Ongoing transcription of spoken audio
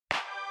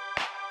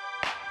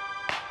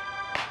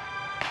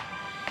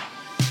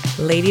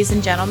Ladies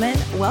and gentlemen,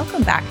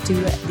 welcome back to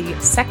the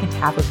second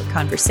half of the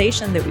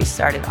conversation that we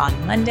started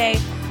on Monday.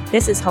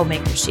 This is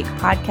Homemaker Chic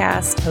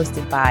Podcast,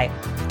 hosted by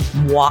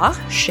moi,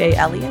 Shay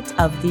Elliott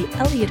of the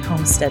Elliott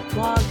Homestead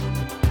blog,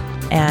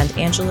 and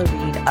Angela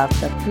Reed of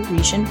the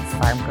Parisian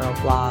Farm Girl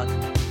blog.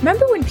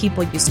 Remember when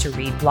people used to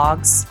read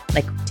blogs,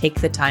 like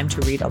take the time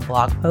to read a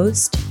blog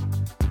post?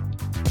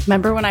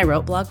 Remember when I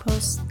wrote blog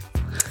posts?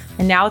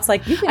 And now it's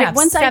like, you can have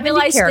once 70 I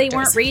realized characters. they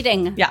weren't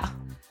reading. Yeah.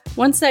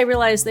 Once I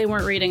realized they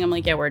weren't reading, I'm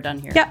like, yeah, we're done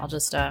here. Yeah. I'll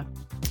just, not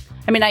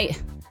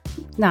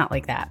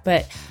like that,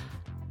 but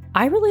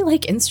I really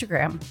like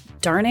Instagram.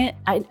 Darn it.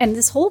 And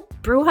this whole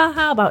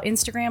brouhaha about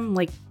Instagram,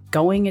 like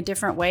going a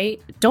different way.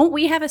 Don't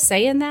we have a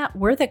say in that?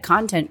 We're the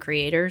content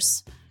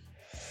creators.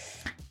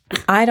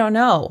 I don't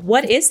know.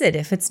 What is it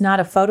if it's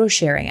not a photo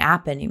sharing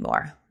app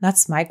anymore?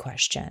 That's my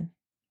question.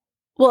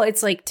 Well,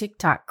 it's like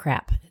TikTok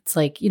crap. It's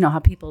like, you know, how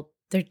people,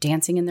 they're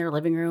dancing in their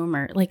living room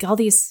or like all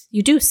these,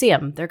 you do see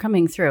them. They're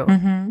coming through.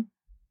 Mm-hmm.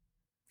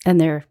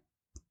 And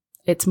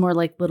it's more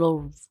like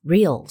little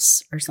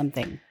reels or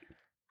something.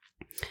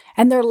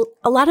 And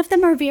a lot of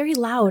them are very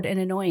loud and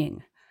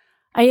annoying.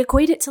 I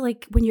equate it to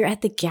like when you're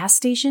at the gas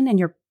station and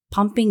you're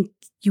pumping,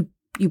 you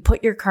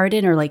put your card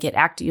in or like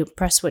you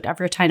press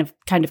whatever kind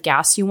of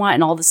gas you want,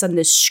 and all of a sudden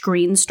this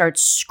screen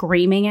starts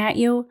screaming at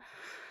you.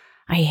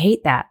 I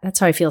hate that. That's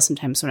how I feel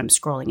sometimes when I'm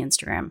scrolling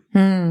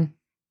Instagram.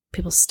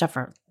 People's stuff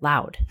are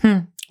loud.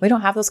 We don't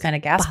have those kind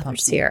of gas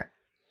pumps here.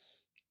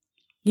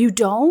 You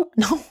don't?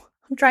 No.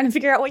 I'm trying to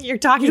figure out what you're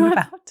talking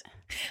about.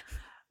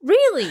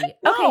 Really?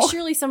 No. Okay,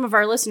 surely some of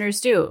our listeners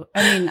do.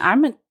 I mean,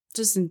 I'm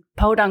just in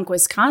Podunk,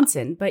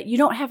 Wisconsin, but you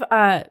don't have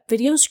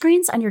video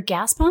screens on your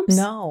gas pumps?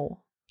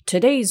 No.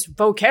 Today's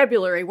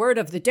vocabulary word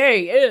of the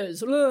day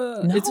is... No.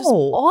 It's just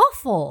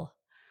awful.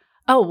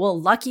 Oh, well,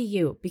 lucky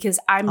you, because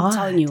I'm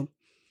telling you,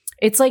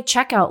 it's like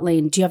checkout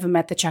lane. Do you have them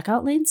at the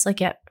checkout lanes,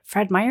 like at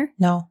Fred Meyer?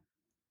 No.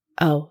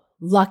 Oh,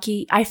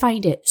 lucky. I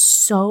find it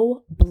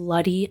so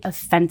bloody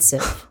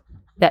offensive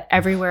that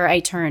everywhere I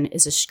turn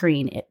is a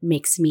screen. It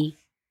makes me...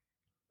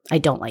 I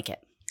don't like it.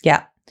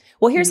 Yeah.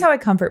 Well, here's how I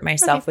comfort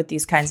myself with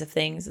these kinds of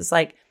things. It's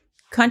like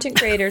content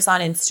creators on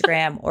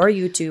Instagram or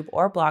YouTube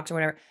or blogs or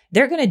whatever,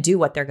 they're going to do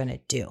what they're going to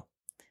do.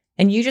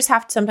 And you just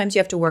sometimes you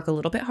have to work a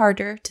little bit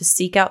harder to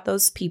seek out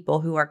those people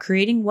who are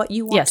creating what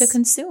you want to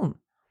consume.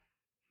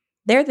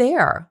 They're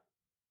there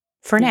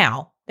for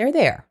now. They're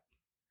there,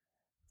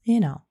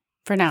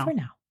 For now.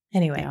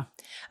 Anyway. Yeah.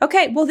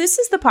 Okay. Well, this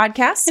is the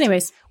podcast.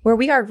 Anyways, where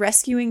we are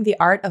rescuing the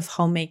art of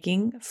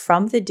homemaking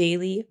from the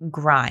daily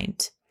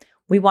grind.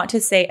 We want to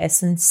say a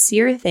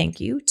sincere thank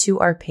you to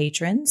our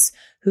patrons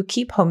who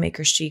keep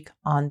Homemaker Chic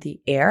on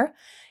the air.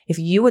 If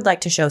you would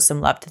like to show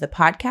some love to the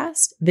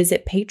podcast,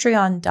 visit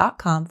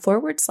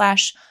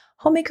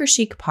patreon.com/Homemaker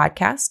Chic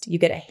podcast. You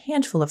get a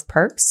handful of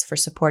perks for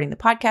supporting the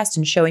podcast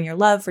and showing your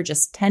love for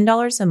just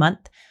 $10 a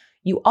month.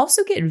 You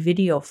also get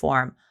video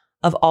form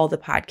of all the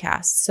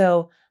podcasts.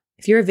 So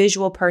if you're a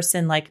visual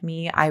person like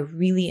me, I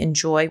really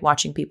enjoy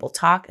watching people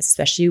talk,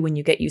 especially when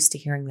you get used to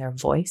hearing their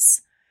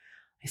voice.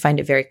 I find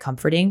it very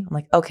comforting. I'm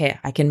like, okay,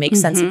 I can make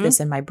sense of this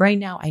in my brain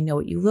now. I know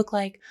what you look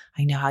like.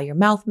 I know how your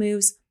mouth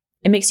moves.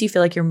 It makes you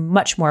feel like you're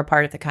much more a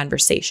part of the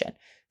conversation.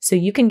 So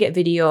you can get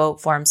video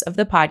forms of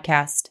the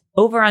podcast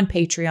over on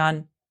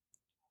Patreon.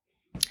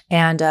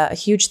 And a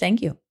huge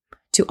thank you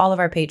to all of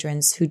our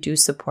patrons who do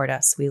support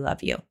us. We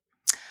love you.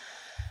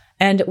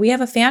 And we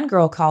have a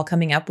fangirl call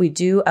coming up. We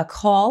do a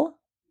call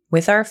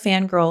with our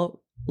fangirl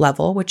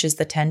level, which is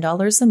the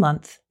 $10 a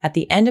month at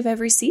the end of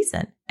every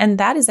season. And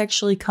that is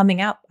actually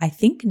coming out, I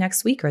think,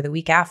 next week or the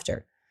week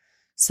after.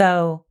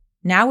 So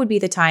now would be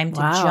the time to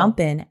jump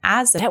in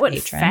as a patron. That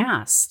went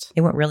fast.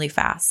 It went really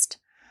fast.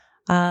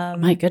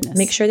 My goodness.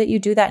 Make sure that you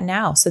do that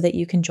now so that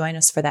you can join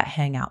us for that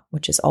hangout,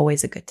 which is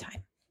always a good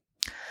time.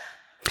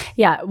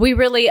 Yeah, we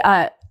really,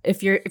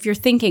 if you're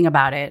thinking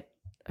about it,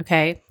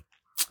 okay,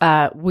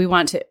 we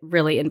want to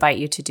really invite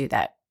you to do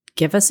that.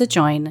 Give us a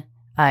join.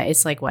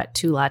 It's like,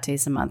 2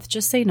 lattes a month.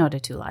 Just say no to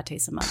 2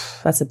 lattes a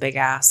month. That's a big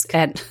ask.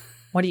 And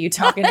what are you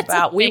talking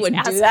about? We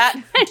wouldn't do that.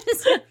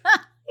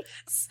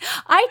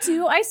 I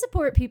do. I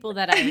support people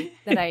whose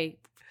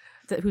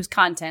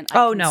content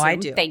I consume. I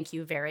do. Thank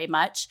you very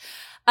much.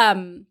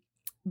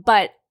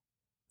 But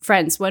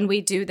friends, when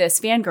we do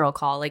this fangirl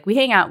call, like we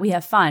hang out, we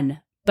have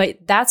fun, but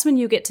that's when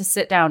you get to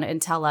sit down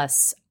and tell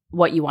us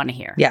what you want to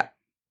hear. Yeah.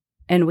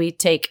 And we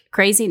take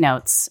crazy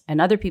notes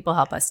and other people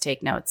help us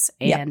take notes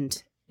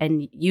and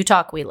you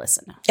talk, we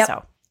listen. Yep.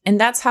 So, and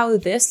that's how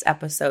this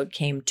episode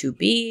came to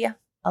be.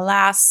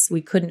 Alas,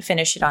 we couldn't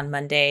finish it on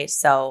Monday.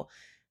 So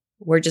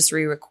we're just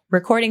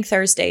recording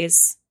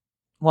Thursdays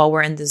while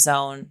we're in the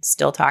zone,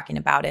 still talking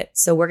about it.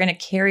 So we're going to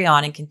carry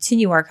on and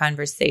continue our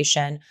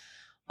conversation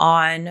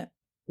on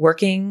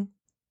working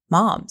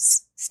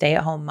moms,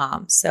 stay-at-home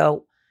moms.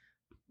 So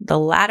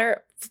the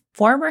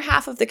former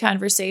half of the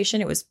conversation,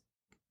 it was,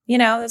 it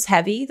was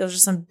heavy. Those are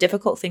some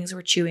difficult things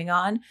we're chewing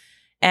on.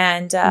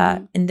 And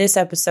in this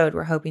episode,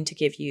 we're hoping to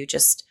give you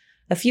just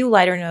a few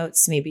lighter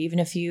notes, maybe even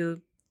a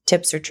few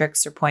tips or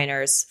tricks or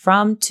pointers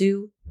from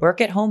 2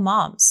 work-at-home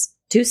moms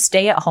Two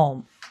stay at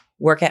home,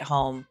 work at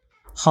home,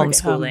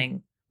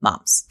 homeschooling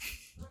moms.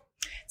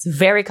 It's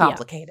very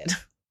complicated.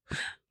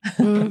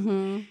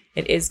 Mm-hmm.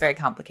 It is very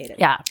complicated.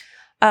 Yeah.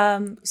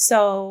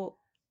 So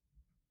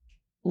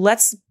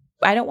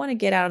I don't want to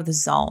get out of the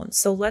zone.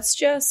 So let's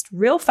just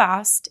real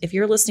fast, if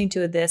you're listening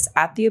to this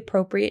at the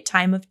appropriate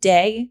time of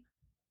day,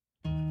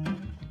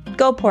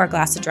 go pour a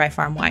glass of Dry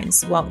Farm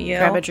Wines, won't you?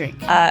 Grab a drink.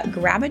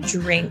 Grab a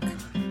drink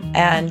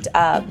and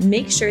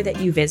make sure that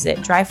you visit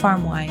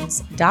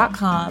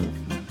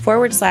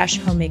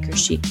dryfarmwines.com/homemaker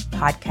chic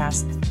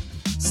podcast.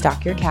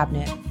 Stock your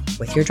cabinet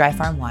with your Dry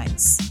Farm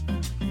wines,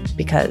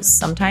 because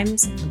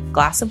sometimes a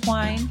glass of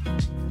wine,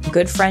 a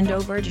good friend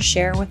over to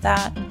share with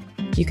that,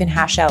 you can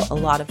hash out a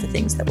lot of the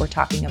things that we're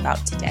talking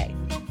about today.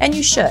 And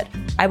you should.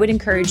 I would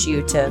encourage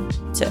you to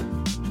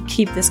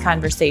keep this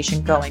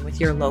conversation going with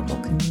your local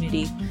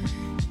community,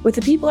 with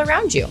the people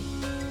around you.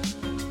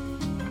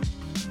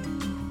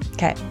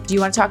 Okay. Do you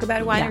want to talk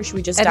about wine, or should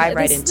we just dive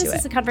right into it? This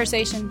is a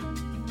conversation.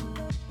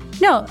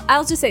 No,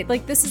 I'll just say,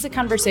 like, this is a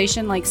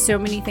conversation, like so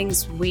many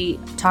things we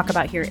talk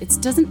about here. It's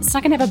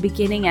not going to have a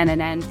beginning and an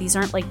end. These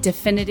aren't like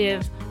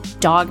definitive,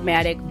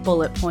 dogmatic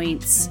bullet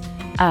points.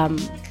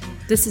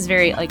 This is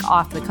very like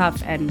off the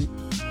cuff, and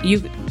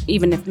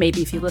even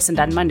if you listened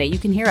on Monday, you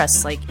can hear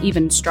us like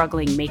even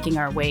struggling making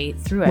our way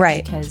through it,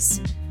 right?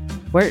 Because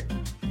we're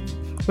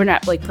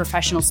not like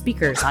professional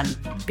speakers on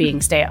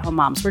being stay-at-home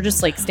moms. We're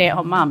just like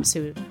stay-at-home moms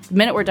who, the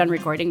minute we're done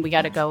recording, we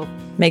got to go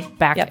make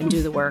back and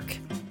do the work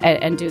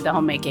and do the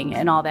homemaking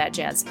and all that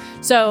jazz.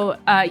 So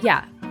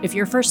if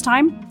you're first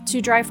time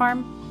to Dry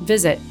Farm,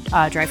 visit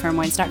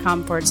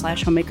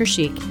dryfarmwines.com/homemaker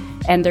chic.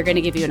 And they're going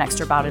to give you an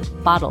extra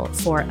bottle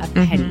for a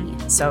penny.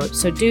 So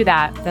do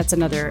that. That's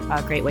another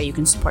great way you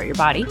can support your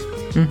body.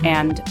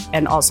 And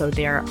also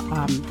they're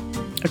a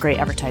great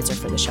advertiser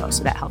for the show.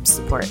 So that helps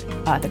support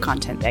the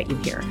content that you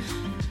hear.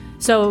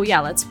 So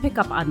let's pick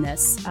up on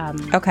this.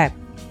 Okay.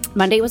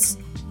 Monday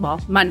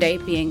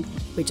being,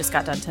 we just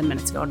got done 10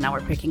 minutes ago, and now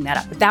we're picking that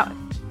up. But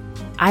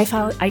I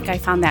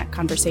found that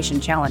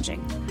conversation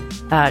challenging.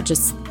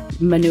 Just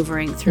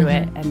maneuvering through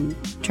it and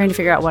trying to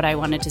figure out what I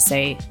wanted to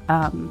say.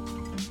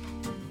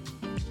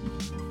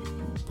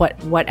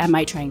 What am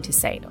I trying to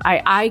say?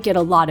 I get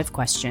a lot of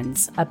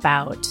questions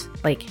about,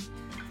 like,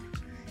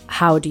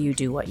 how do you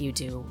do what you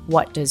do?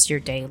 What does your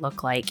day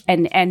look like?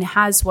 And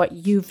has what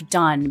you've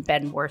done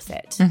been worth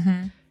it?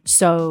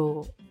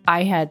 So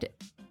I had,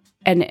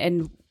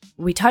 and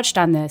we touched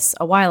on this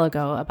a while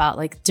ago about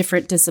like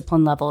different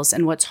discipline levels,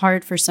 and what's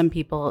hard for some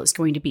people is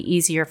going to be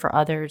easier for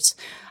others.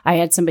 I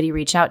had somebody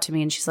reach out to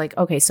me and she's like,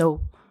 okay,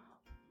 so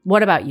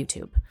what about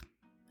YouTube?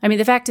 I mean,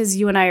 the fact is,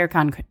 you and I are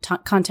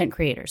content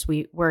creators.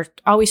 We're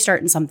always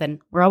starting something.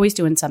 We're always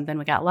doing something.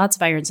 We got lots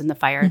of irons in the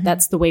fire.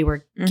 That's the way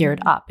we're geared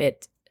up.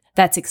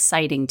 That's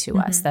exciting to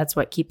us. That's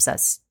what keeps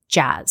us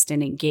jazzed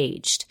and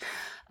engaged.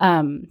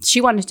 She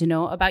wanted to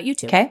know about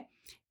YouTube. Okay.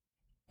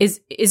 Is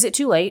it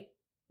too late?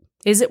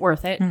 Is it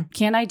worth it?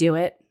 Can I do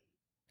it?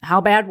 How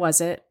bad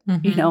was it?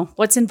 You know,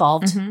 what's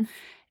involved?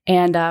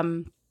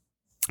 And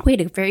we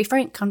had a very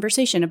frank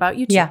conversation about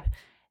YouTube. Yeah.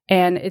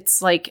 And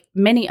it's like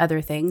many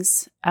other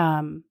things.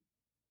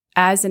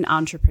 As an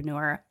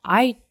entrepreneur,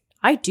 I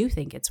do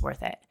think it's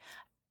worth it.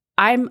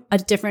 I'm a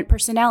different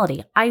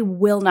personality. I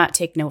will not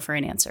take no for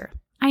an answer.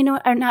 I know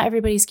not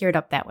everybody's geared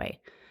up that way.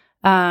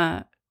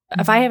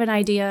 If I have an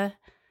idea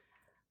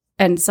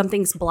and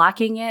something's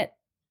blocking it,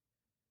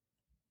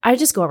 I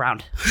just go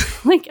around.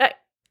 I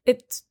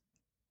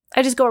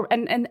just go,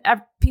 and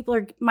people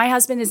are, my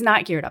husband is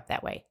not geared up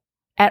that way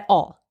at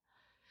all.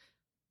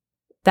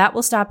 That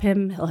will stop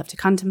him. He'll have to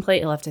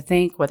contemplate. He'll have to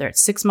think, whether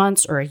it's 6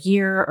 months or a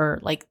year, or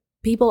like,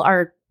 people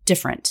are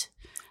different.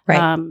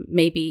 Right.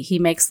 Maybe he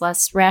makes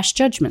less rash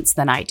judgments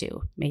than I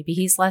do. Maybe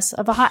he's less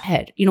of a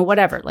hothead,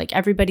 whatever. Like,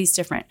 everybody's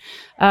different.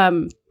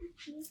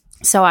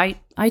 So I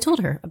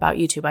told her about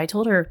YouTube. I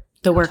told her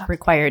the work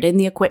required and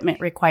the equipment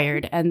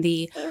required and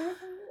the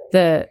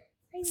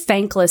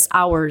thankless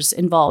hours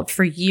involved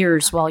for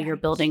years while you're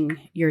building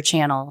your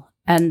channel.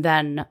 And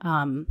then,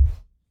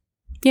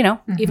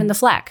 even the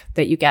flack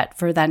that you get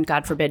for then,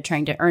 God forbid,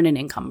 trying to earn an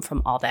income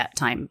from all that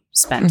time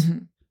spent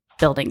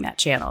building that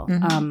channel.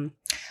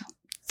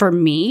 For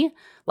me,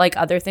 like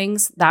other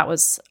things,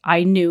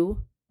 I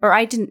knew, or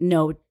I didn't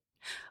know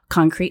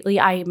concretely.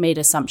 I made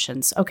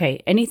assumptions.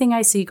 Okay, anything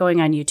I see going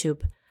on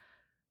YouTube,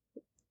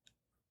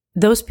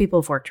 those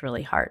people have worked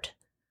really hard.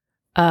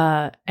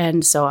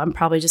 And so I'm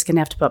probably just going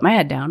to have to put my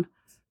head down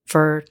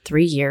for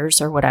 3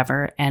 years or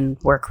whatever and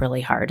work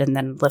really hard, and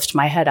then lift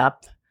my head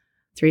up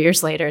 3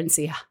 years later and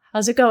see,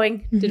 how's it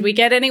going? Did we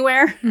get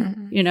anywhere?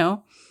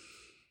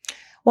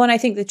 Well, and I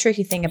think the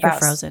tricky thing about... You're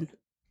frozen.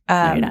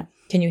 No, you're not.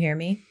 Can you hear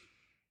me?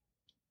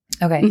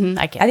 Okay.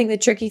 I can. I think the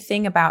tricky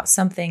thing about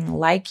something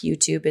like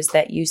YouTube is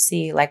that you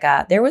see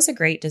there was a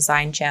great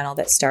design channel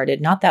that started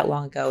not that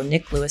long ago,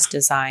 Nick Lewis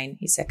Design.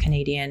 He's a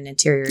Canadian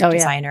interior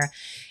designer,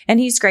 and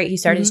he's great. He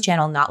started his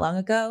channel not long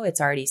ago. It's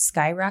already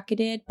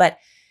skyrocketed. But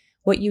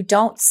what you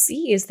don't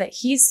see is that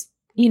he's,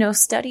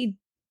 studied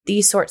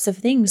these sorts of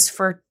things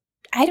for,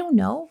 I don't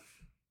know,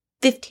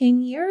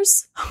 15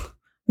 years,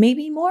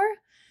 maybe more.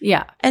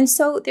 Yeah. And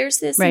so there's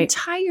this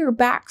entire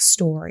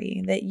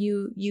backstory that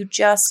you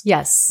just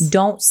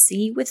don't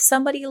see with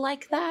somebody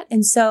like that.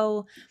 And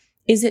so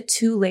is it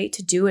too late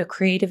to do a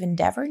creative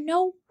endeavor?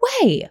 No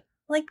way.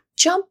 Like,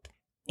 jump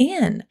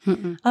in.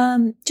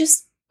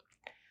 Just,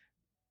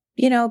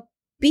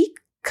 be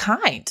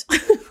kind.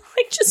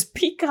 Like, just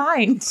be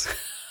kind.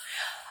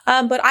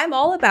 But I'm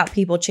all about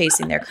people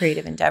chasing their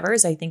creative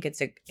endeavors. I think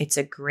it's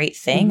a great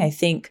thing. I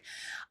think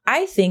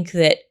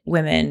that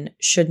women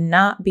should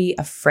not be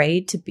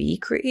afraid to be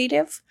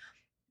creative,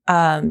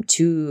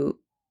 to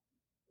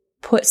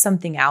put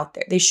something out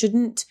there. They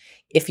shouldn't,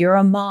 if you're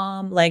a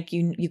mom, like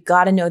you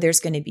got to know there's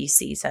going to be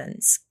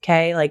seasons.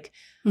 Okay. Like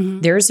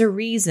there's a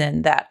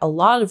reason that a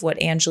lot of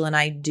what Angela and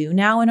I do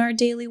now in our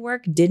daily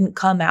work didn't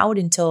come out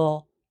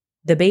until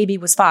the baby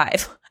was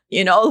 5,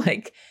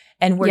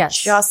 and we're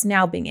just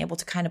now being able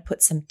to kind of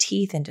put some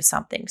teeth into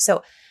something.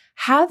 So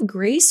have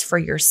grace for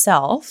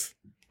yourself.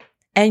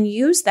 And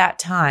use that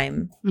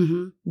time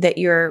that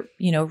you're,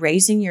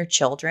 raising your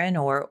children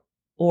or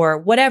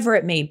whatever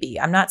it may be.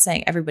 I'm not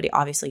saying everybody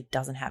obviously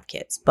doesn't have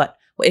kids, but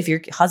if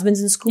your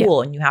husband's in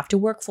school and you have to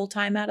work full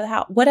time out of the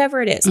house,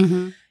 whatever it is,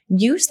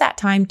 use that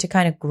time to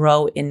kind of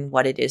grow in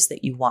what it is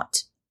that you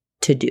want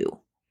to do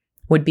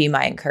would be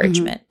my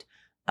encouragement,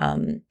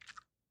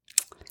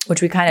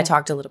 which we kind of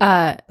talked a little bit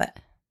about. But.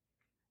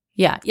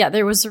 Yeah.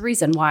 There was a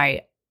reason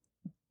why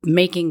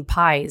making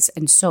pies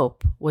and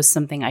soap was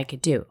something I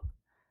could do.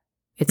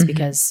 It's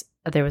because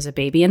there was a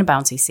baby in a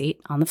bouncy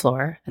seat on the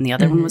floor and the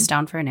other one was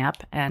down for a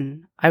nap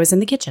and I was in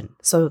the kitchen.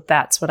 So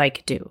that's what I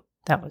could do.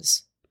 That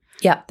was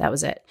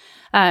it.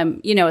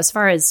 As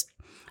far as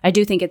I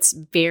do think it's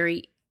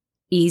very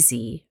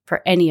easy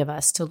for any of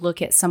us to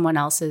look at someone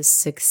else's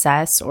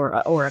success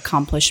or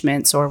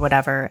accomplishments or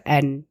whatever.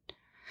 And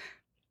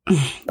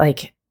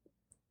like,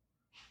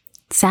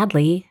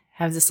 sadly,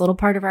 have this little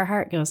part of our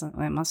heart goes, it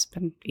must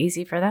have been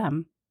easy for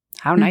them.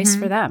 How nice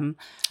for them.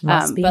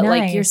 Must be but nice.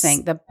 Like you're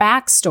saying, the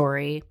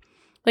backstory,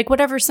 like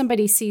whatever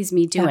somebody sees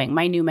me doing,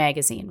 my new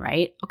magazine,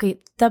 right?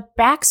 Okay, the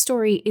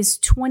backstory is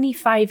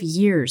 25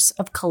 years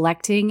of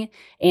collecting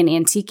and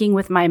antiquing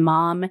with my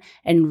mom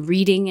and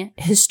reading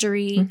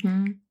history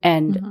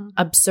and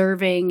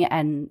observing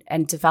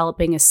and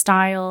developing a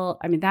style.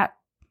 I mean, a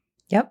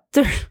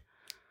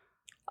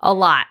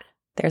lot.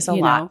 There's a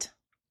lot.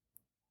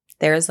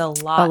 There's a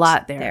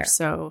lot there.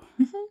 So,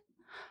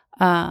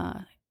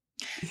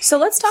 So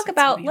let's talk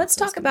about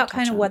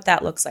kind of what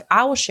that looks like.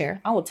 I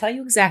will tell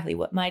you exactly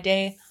what my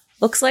day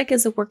looks like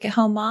as a work at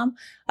home mom.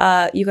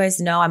 You guys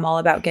know I'm all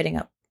about getting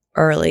up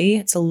early.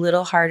 It's a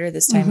little harder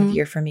this time of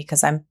year for me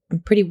because I'm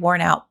pretty worn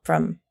out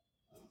from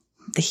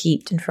the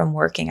heat and from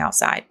working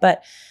outside.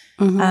 But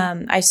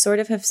I sort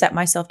of have set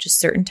myself just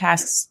certain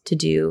tasks to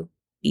do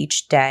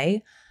each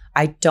day.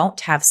 I don't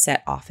have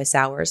set office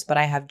hours, but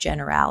I have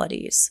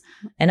generalities.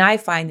 And I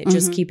find that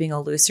just keeping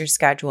a looser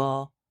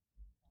schedule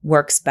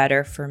works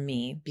better for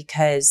me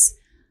because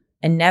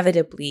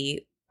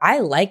inevitably I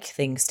like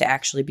things to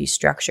actually be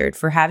structured.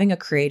 For having a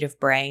creative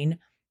brain,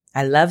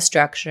 I love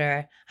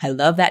structure. I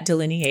love that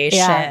delineation.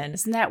 Yeah,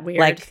 isn't that weird?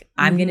 Like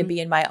I'm going to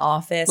be in my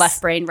office.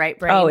 Left brain, right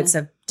brain. Oh, it's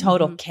a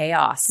total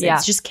chaos. Yeah.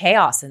 It's just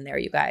chaos in there,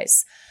 you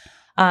guys.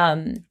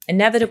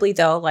 Inevitably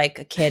though, like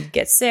a kid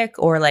gets sick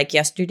or like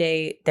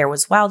yesterday there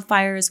was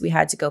wildfires. We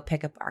had to go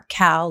pick up our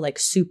cow like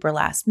super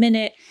last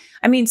minute.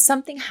 I mean,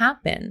 something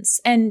happens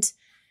and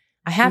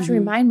I have to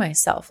remind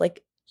myself,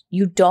 like,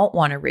 you don't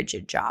want a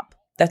rigid job.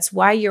 That's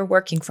why you're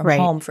working from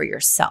home for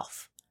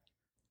yourself.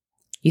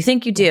 You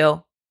think you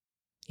do.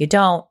 You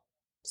don't.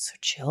 So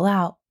chill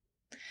out.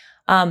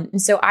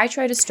 And so I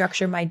try to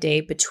structure my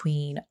day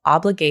between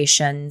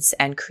obligations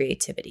and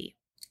creativity.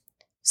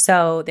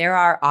 So there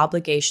are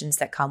obligations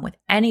that come with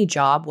any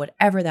job,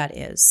 whatever that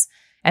is.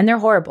 And they're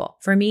horrible.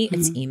 For me,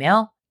 it's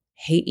email.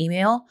 Hate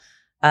email.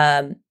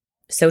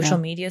 Social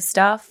media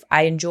stuff.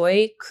 I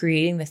enjoy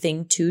creating the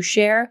thing to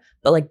share,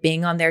 but like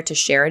being on there to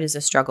share it is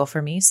a struggle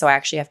for me. So I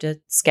actually have to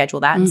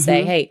schedule that and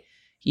say, hey,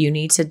 you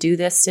need to do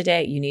this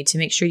today. You need to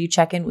make sure you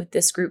check in with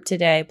this group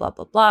today, blah,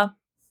 blah, blah.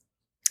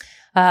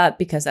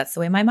 Because that's the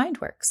way my mind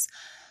works.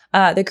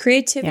 The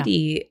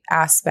creativity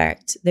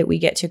aspect that we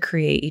get to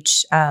create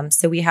each.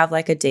 So we have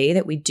like a day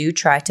that we do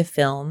try to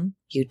film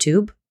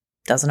YouTube.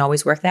 Doesn't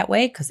always work that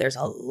way because there's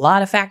a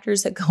lot of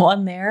factors that go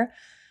on there.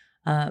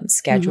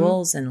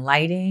 Schedules and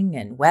lighting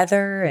and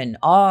weather and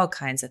all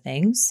kinds of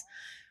things.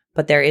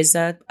 But there is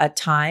a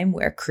time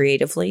where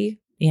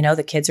creatively,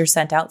 the kids are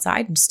sent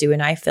outside and Stu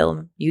and I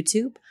film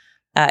YouTube.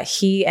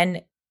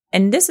 And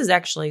this is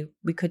actually,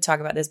 we could talk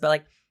about this, but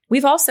like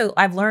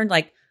I've learned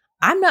like,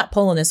 I'm not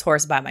pulling this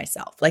horse by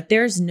myself. Like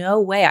there's no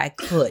way I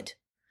could.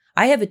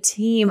 I have a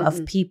team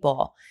of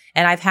people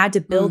and I've had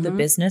to build the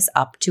business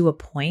up to a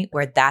point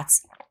where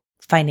that's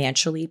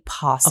financially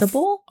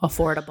possible.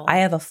 Affordable. I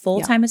have a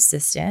full-time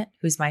assistant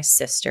who's my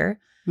sister.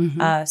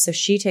 So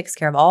she takes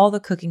care of all the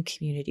cooking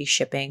community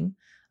shipping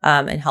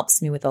and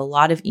helps me with a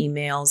lot of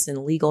emails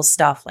and legal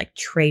stuff like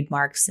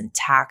trademarks and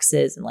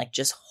taxes and like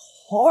just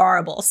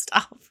horrible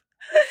stuff.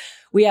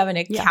 We have an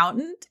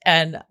accountant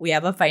and we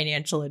have a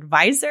financial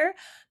advisor.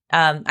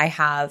 I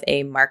have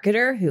a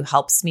marketer who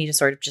helps me to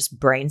sort of just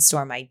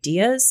brainstorm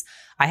ideas.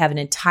 I have an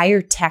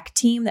entire tech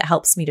team that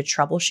helps me to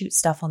troubleshoot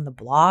stuff on the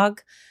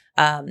blog,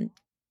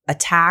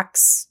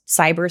 attacks,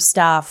 cyber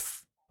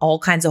stuff, all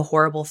kinds of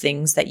horrible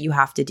things that you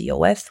have to deal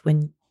with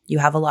when you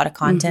have a lot of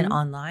content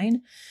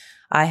online.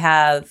 I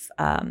have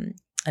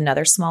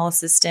another small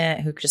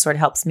assistant who just sort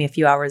of helps me a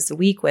few hours a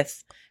week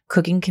with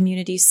cooking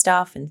community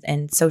stuff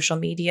and social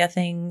media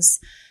things.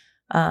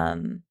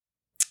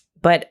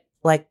 But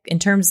like in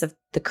terms of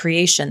the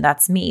creation,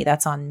 that's me.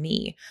 That's on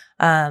me.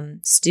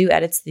 Stu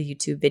edits the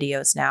YouTube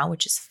videos now,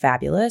 which is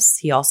fabulous.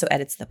 He also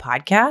edits the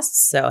podcasts.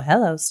 So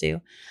hello,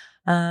 Stu.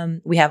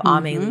 We have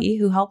Amelie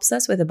who helps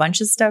us with a bunch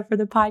of stuff for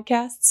the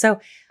podcast. So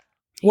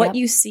what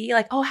you see,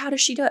 like, oh, how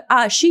does she do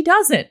it? She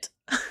doesn't.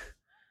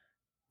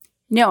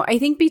 No, I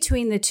think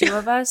between the two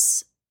of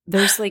us,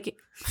 there's like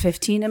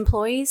 15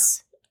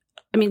 employees.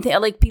 I mean,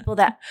 like people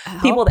that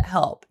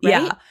help.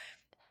 Right? Yeah.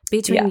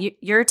 Between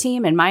your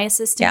team and my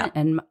assistant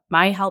and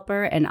my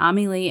helper and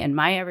Amelie and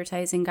my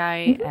advertising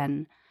guy.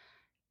 And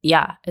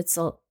it's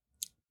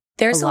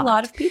there's a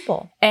lot of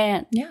people.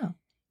 And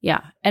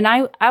yeah. And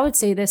I would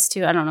say this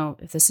too. I don't know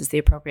if this is the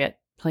appropriate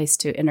place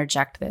to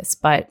interject this,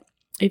 but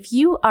if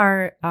you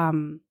are,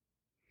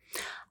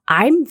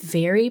 I'm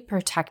very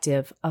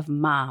protective of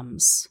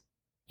moms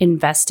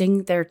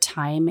investing their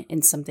time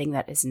in something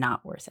that is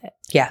not worth it.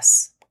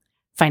 Yes.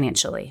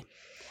 Financially.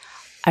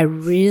 I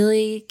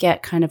really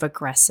get kind of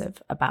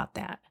aggressive about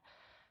that.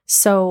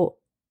 So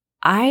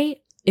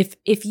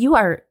if you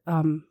are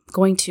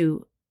going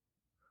to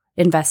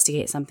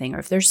investigate something, or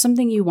if there's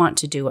something you want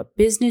to do, a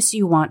business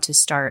you want to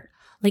start,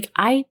 like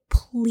I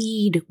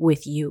plead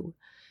with you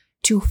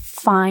to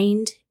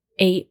find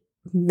a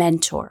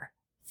mentor,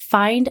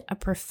 find a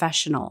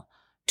professional,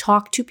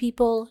 talk to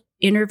people,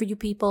 interview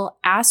people,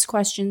 ask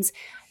questions,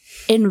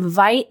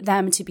 invite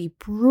them to be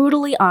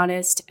brutally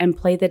honest and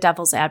play the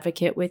devil's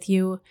advocate with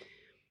you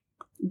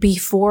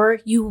before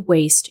you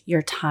waste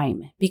your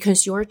time,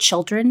 because your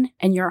children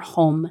and your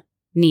home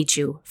need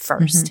you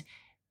first.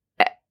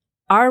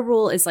 Our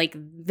rule is like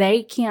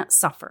they can't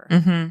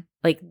suffer.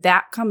 Like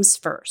that comes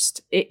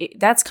first.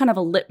 That's kind of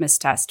a litmus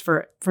test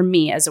for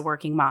me as a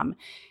working mom.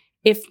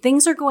 If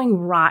things are going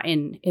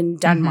rotten in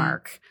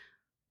Denmark,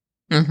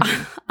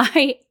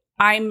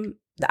 I'm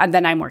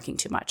working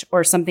too much,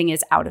 or something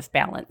is out of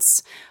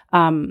balance.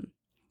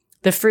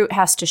 The fruit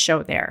has to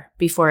show there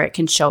before it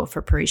can show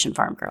for Parisian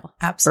Farm Girl.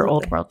 Absolutely. For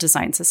Old World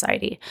Design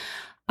Society.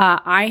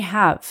 I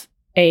have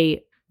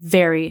a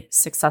very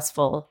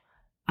successful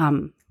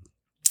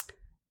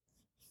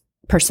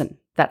person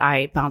that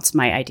I bounce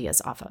my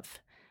ideas off of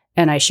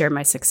and I share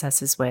my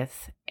successes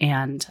with.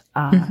 And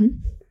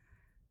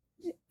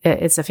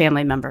it's a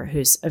family member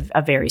who's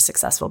a very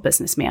successful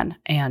businessman.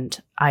 And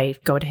I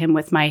go to him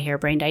with my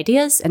harebrained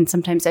ideas. And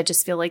sometimes I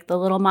just feel like the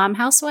little mom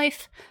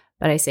housewife,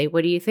 but I say,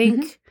 what do you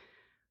think?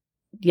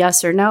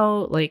 Yes or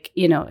no? Like,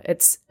 you know,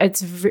 it's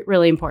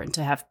really important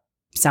to have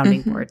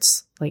sounding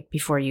boards, like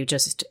before you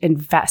just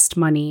invest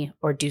money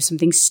or do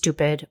something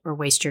stupid or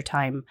waste your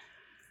time.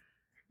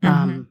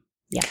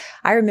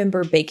 I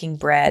remember baking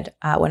bread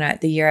the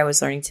year I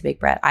was learning to bake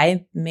bread.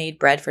 I made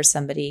bread for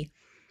somebody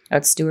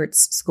at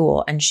Stewart's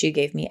school and she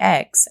gave me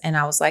eggs. And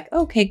I was like,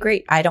 okay,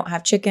 great. I don't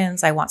have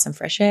chickens. I want some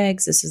fresh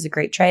eggs. This is a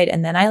great trade.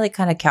 And then I like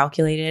kind of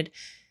calculated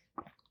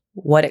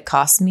what it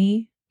cost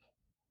me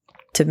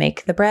to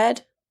make the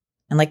bread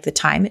and like the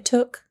time it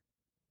took.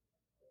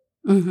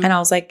 And I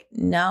was like,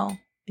 no,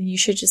 you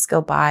should just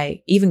go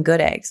buy even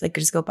good eggs. Like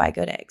just go buy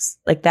good eggs.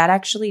 Like that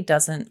actually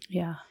doesn't.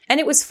 Yeah. And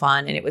it was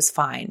fun and it was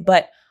fine.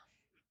 But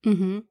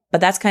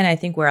that's kind of, I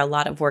think, where a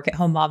lot of work at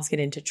home moms get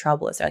into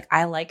trouble is they're like,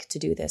 I like to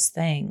do this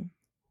thing,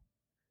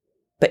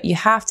 but you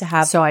have to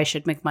have. So I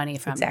should make money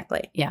from Exactly.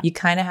 it. Yeah. You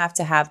kind of have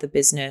to have the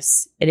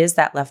business. It is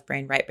that left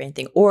brain, right brain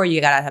thing. Or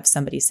you got to have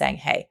somebody saying,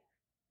 hey,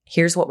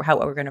 here's how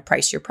we're going to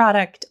price your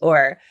product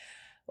or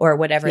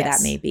whatever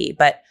that may be.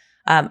 But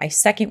I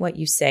second what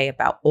you say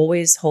about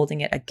always holding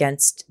it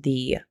against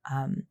the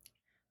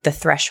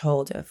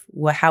threshold of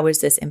how is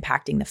this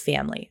impacting the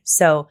family?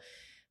 So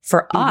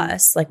for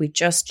us, like we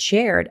just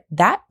shared,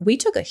 that we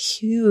took a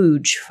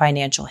huge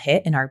financial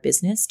hit in our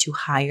business to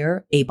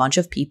hire a bunch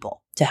of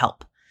people to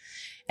help.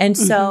 And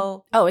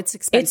so it's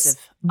expensive.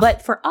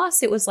 But for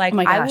us, it was like,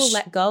 I will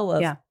let go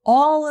of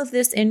all of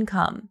this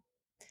income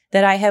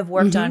that I have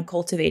worked on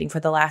cultivating for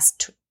the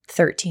last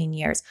 13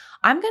 years.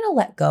 I'm going to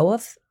let go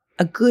of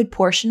a good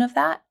portion of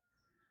that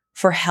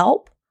for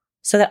help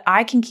so that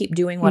I can keep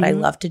doing what I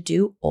love to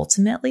do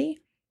ultimately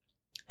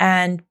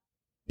and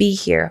be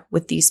here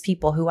with these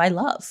people who I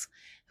love,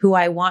 who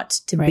I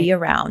want to be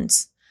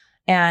around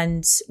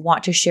and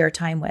want to share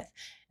time with.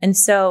 And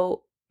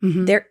so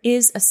there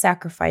is a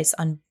sacrifice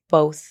on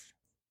both.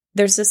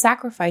 There's a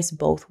sacrifice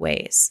both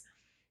ways,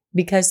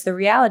 because the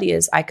reality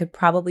is I could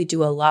probably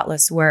do a lot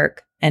less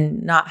work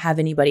and not have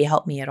anybody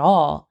help me at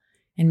all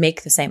and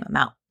make the same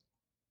amount.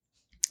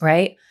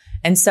 Right.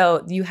 And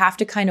so you have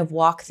to kind of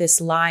walk this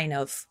line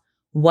of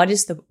what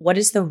is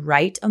the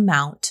right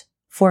amount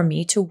for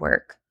me to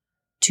work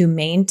to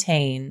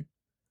maintain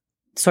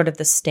sort of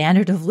the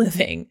standard of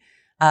living,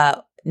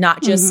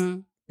 not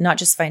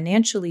just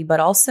financially,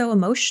 but also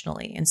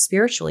emotionally and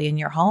spiritually in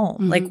your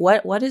home? Like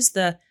what is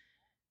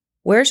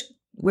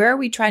where are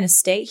we trying to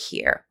stay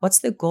here? What's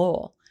the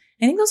goal?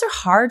 I think those are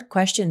hard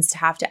questions to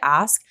have to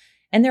ask.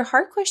 And they're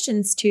hard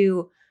questions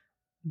to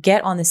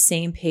get on the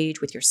same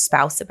page with your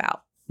spouse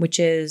about, which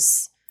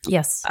is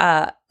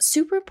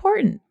super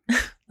important,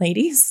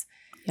 ladies.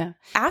 Yeah.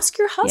 Ask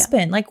your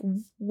husband, like,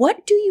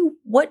 what do you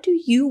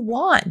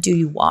want? Do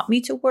you want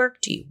me to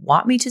work? Do you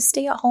want me to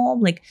stay at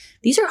home? Like,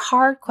 these are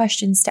hard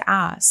questions to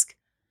ask.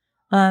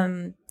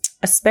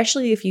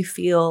 Especially if you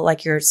feel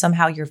like your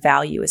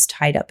value is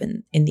tied up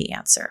in the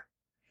answer.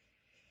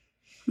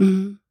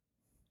 Mm-hmm.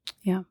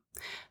 Yeah.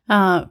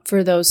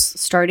 For those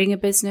starting a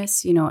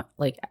business,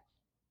 like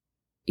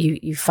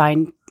you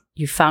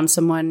found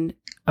someone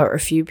or a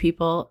few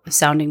people,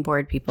 sounding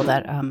board people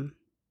that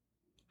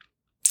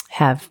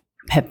have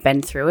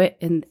been through it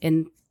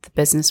in the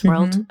business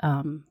world.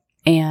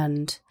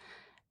 And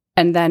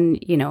then,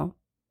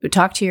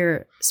 talk to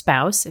your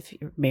spouse if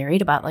you're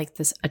married about like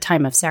this, a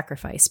time of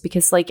sacrifice,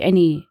 because like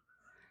any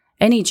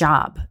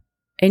job,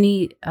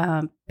 any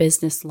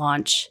business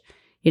launch,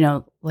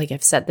 like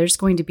I've said, there's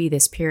going to be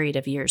this period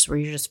of years where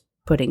you're just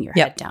putting your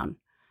head down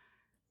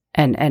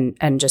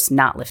and just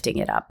not lifting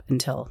it up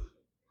until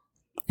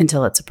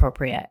it's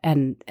appropriate.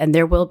 And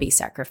there will be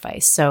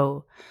sacrifice.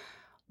 So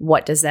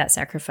what does that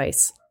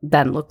sacrifice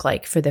then look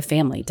like for the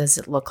family? Does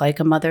it look like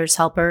a mother's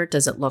helper?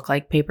 Does it look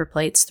like paper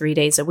plates 3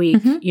 days a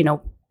week?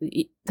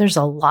 There's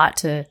a lot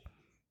to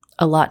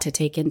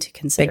take into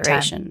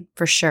consideration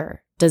for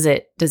sure. Does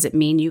it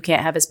mean you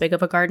can't have as big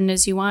of a garden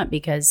as you want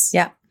because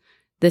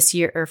this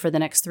year or for the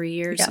next 3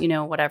 years,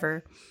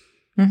 whatever.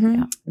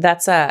 Yeah.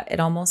 That's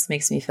it almost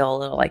makes me feel a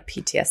little like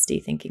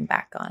PTSD thinking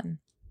back on.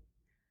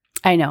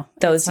 I know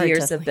those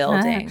years of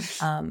building.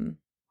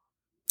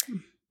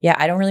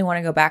 I don't really want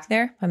to go back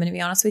there. I'm going to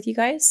be honest with you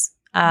guys.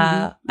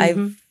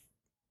 I've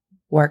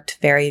worked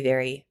very,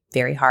 very,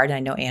 very hard. And I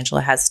know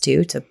Angela has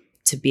too, to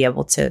be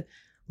able to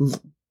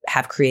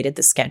have created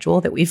the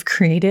schedule that we've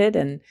created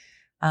and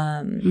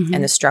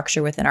the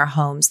structure within our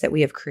homes that we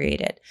have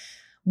created.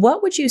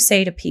 What would you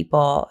say to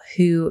people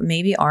who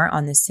maybe aren't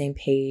on the same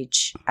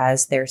page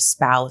as their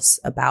spouse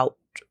about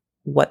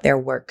what their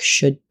work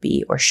should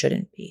be or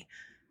shouldn't be?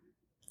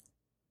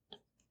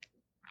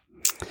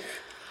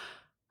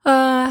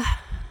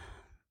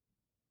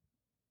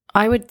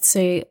 I would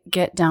say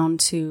get down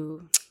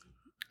to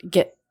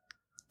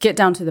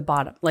the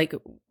bottom, like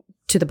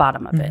to the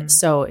bottom of it.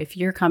 So if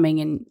you're coming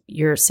and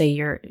you're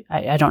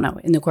I don't know,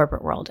 in the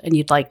corporate world and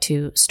you'd like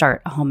to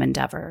start a home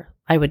endeavor,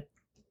 I would,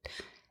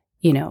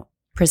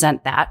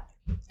 present that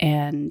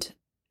and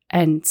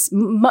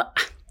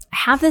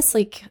have this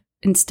like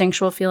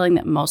instinctual feeling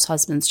that most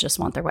husbands just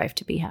want their wife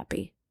to be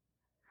happy.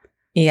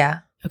 Yeah.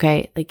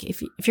 Okay. Like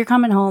if you're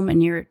coming home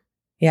and you're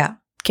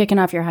kicking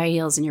off your high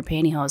heels and your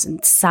pantyhose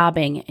and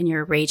sobbing and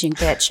you're a raging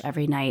bitch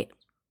every night,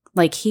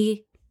 like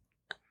he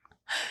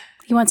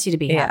wants you to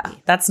be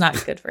happy. That's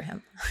not good for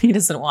him. He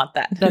doesn't want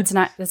that. That's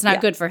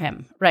not good for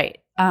him. Right.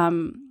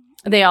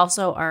 They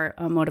also are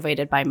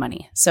motivated by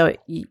money. So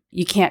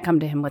you can't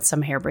come to him with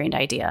some harebrained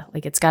idea.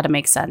 Like it's got to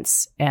make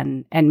sense.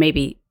 And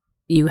maybe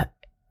you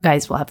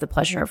guys will have the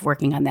pleasure of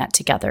working on that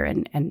together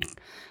and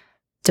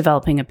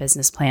developing a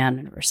business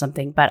plan or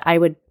something. But I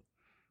would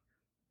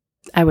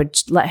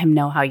let him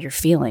know how you're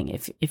feeling.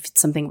 If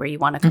it's something where you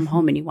want to come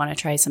home and you want to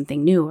try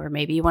something new, or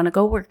maybe you want to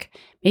go work.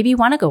 Maybe you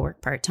want to go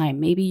work part-time.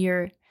 Maybe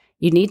you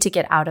need to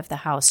get out of the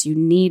house. You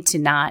need to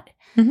not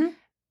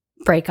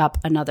break up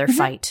another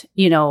fight,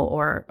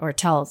 or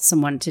tell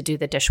someone to do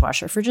the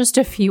dishwasher for just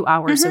a few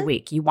hours a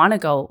week. You want to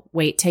go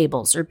wait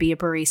tables or be a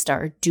barista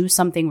or do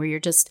something where you're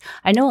just,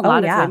 I know a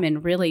lot of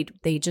women really,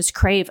 they just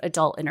crave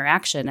adult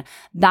interaction.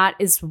 That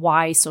is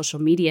why social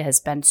media has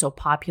been so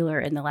popular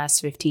in the last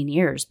 15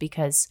 years,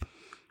 because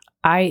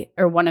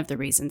one of the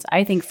reasons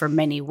I think for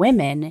many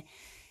women,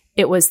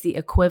 it was the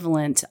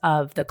equivalent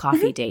of the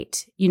coffee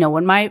date.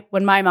 When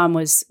my mom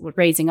was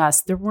raising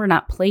us, there were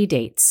not play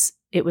dates.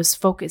 It was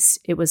focused.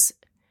 It was,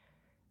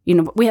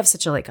 we have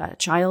such a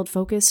child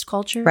focused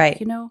culture,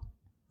 right? In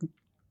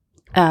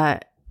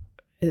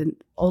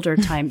older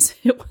times,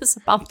 it was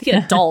about the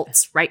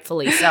adults,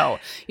 rightfully so.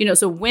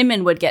 So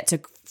women would get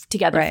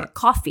together for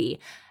coffee,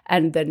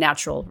 and the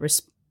natural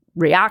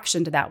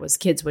reaction to that was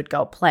kids would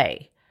go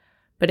play.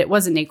 But it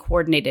wasn't a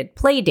coordinated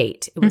play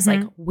date. It was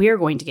like, we're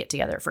going to get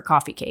together for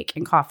coffee cake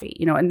and coffee,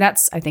 and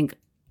that's, I think,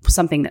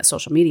 something that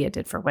social media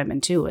did for women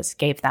too, is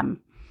gave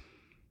them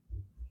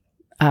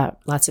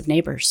lots of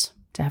neighbors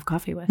to have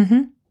coffee with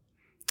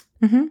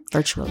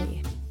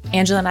virtually.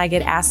 Angela and I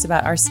get asked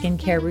about our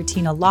skincare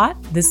routine a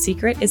lot. The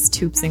secret is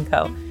Toups &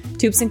 Co.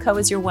 Toups & Co.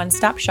 is your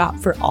one-stop shop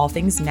for all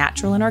things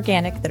natural and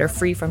organic that are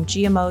free from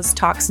GMOs,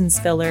 toxins,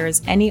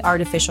 fillers, any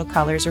artificial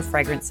colors or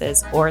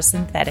fragrances, or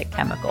synthetic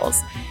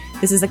chemicals.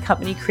 This is a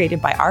company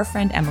created by our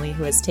friend Emily,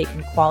 who has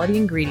taken quality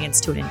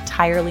ingredients to an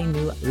entirely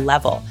new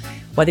level.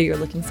 Whether you're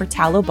looking for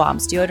tallow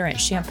bombs, deodorant,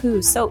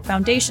 shampoo, soap,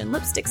 foundation,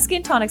 lipstick,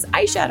 skin tonics,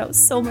 eyeshadows,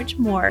 so much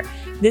more,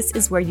 this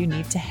is where you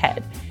need to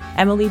head.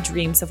 Emily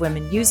dreams of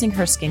women using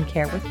her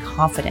skincare with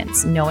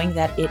confidence, knowing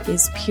that it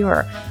is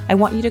pure. I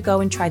want you to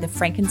go and try the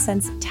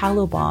frankincense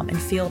tallow balm and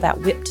feel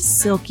that whipped,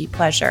 silky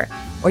pleasure,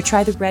 or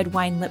try the red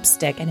wine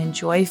lipstick and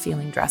enjoy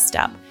feeling dressed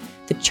up.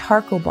 The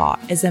charcoal bar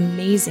is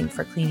amazing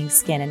for cleaning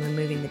skin and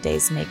removing the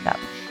day's makeup.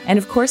 And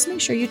of course,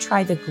 make sure you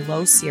try the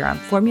Glow Serum,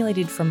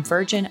 formulated from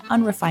virgin,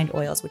 unrefined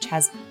oils, which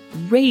has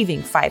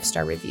raving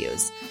 5-star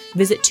reviews.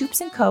 Visit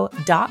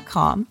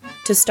toupsandco.com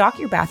to stock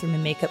your bathroom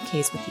and makeup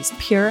case with these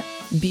pure,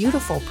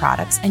 beautiful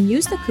products and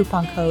use the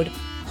coupon code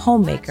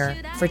HOMEMAKER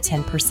for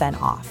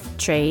 10% off.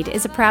 Trade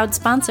is a proud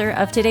sponsor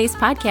of today's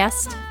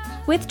podcast.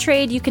 With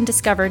Trade, you can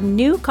discover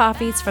new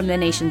coffees from the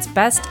nation's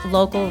best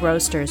local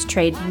roasters.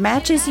 Trade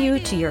matches you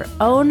to your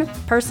own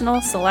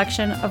personal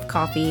selection of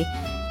coffee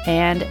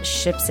and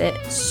ships it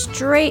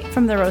straight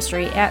from the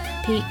roastery at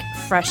peak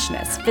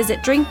freshness.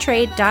 Visit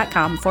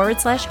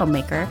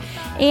drinktrade.com/homemaker,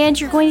 and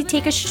you're going to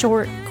take a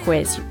short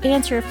quiz. You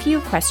answer a few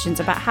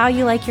questions about how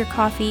you like your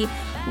coffee,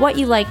 what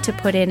you like to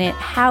put in it,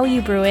 how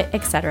you brew it,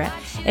 etc.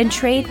 And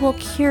Trade will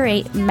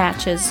curate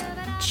matches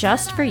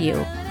just for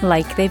you,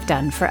 like they've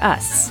done for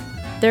us.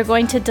 They're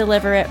going to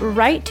deliver it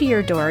right to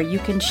your door. You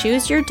can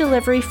choose your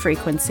delivery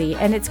frequency,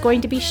 and it's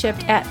going to be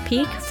shipped at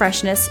peak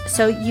freshness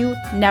so you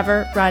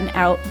never run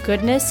out.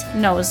 Goodness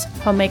knows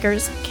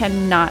homemakers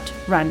cannot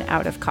run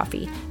out of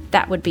coffee.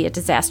 That would be a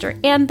disaster.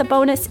 And the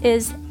bonus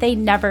is they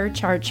never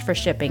charge for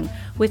shipping.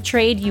 With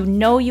Trade, you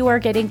know you are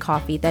getting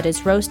coffee that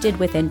is roasted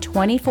within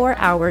 24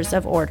 hours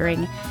of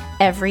ordering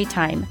every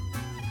time.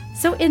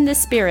 So in the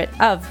spirit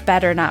of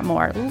better, not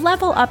more,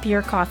 level up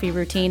your coffee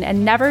routine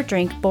and never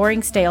drink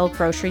boring, stale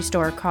grocery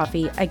store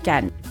coffee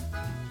again.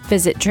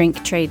 Visit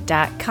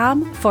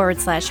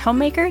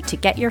drinktrade.com/homemaker to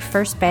get your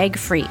first bag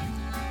free.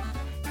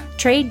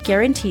 Trade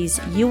guarantees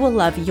you will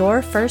love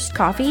your first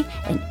coffee,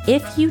 and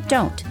if you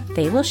don't,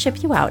 they will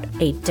ship you out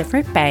a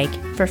different bag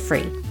for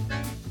free.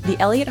 The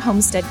Elliott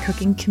Homestead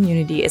Cooking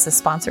Community is a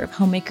sponsor of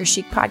Homemaker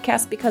Chic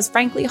Podcast because,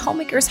 frankly,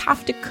 homemakers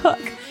have to cook.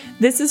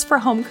 This is for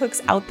home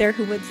cooks out there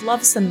who would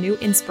love some new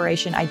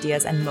inspiration,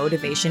 ideas, and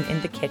motivation in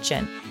the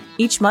kitchen.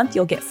 Each month,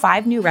 you'll get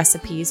 5 new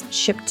recipes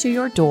shipped to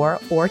your door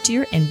or to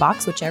your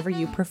inbox, whichever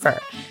you prefer.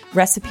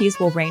 Recipes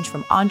will range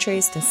from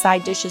entrees to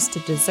side dishes to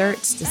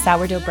desserts to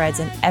sourdough breads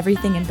and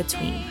everything in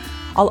between.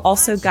 I'll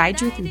also guide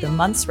you through the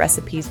month's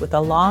recipes with a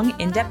long,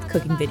 in-depth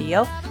cooking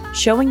video,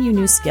 showing you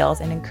new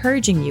skills and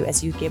encouraging you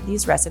as you give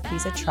these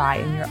recipes a try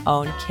in your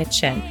own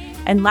kitchen.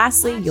 And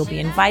lastly, you'll be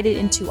invited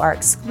into our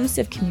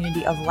exclusive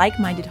community of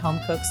like-minded home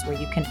cooks where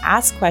you can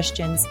ask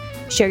questions,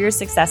 share your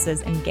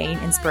successes, and gain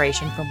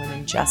inspiration from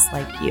women just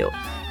like you.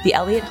 The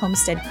Elliott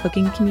Homestead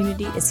Cooking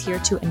Community is here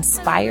to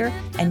inspire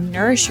and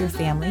nourish your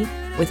family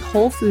with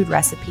whole food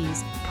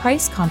recipes,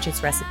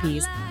 price-conscious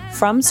recipes,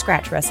 from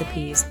scratch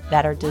recipes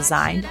that are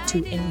designed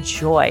to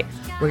enjoy.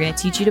 We're going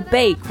to teach you to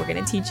bake. We're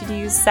going to teach you to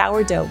use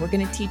sourdough. We're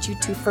going to teach you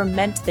to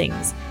ferment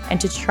things and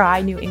to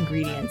try new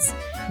ingredients.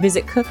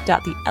 Visit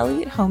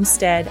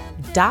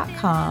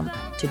cook.theelliottHomestead.com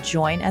to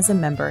join as a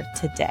member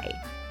today.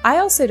 I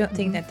also don't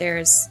think that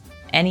there's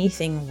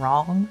anything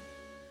wrong,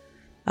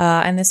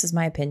 and this is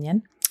my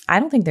opinion. I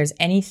don't think there's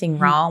anything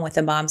wrong with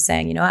a mom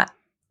saying, you know what,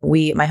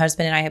 my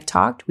husband and I have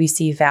talked. We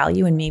see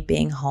value in me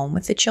being home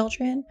with the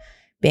children,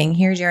 being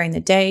here during the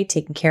day,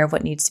 taking care of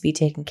what needs to be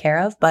taken care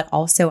of. But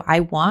also,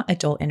 I want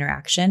adult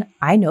interaction.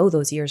 I know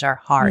those years are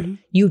hard. Mm-hmm.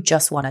 You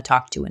just want to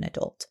talk to an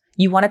adult.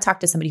 You want to talk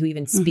to somebody who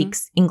even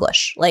speaks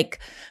English. Like,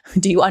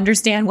 do you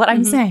understand what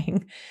I'm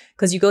saying?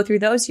 Because you go through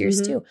those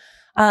years too.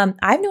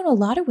 I've known a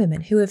lot of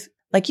women who have,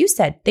 like you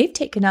said, they've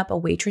taken up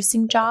a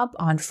waitressing job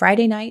on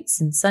Friday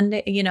nights and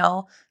Sunday,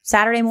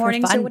 Saturday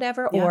mornings or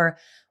whatever. Yeah. Or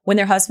when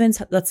their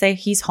husband's, let's say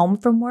he's home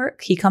from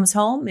work, he comes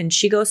home and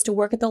she goes to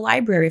work at the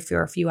library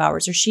for a few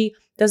hours, or she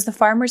does the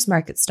farmer's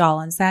market stall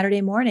on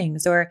Saturday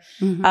mornings, or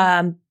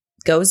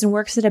goes and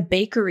works at a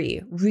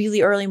bakery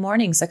really early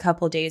mornings a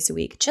couple of days a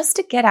week just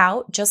to get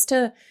out,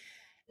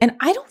 and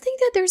I don't think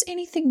that there's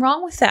anything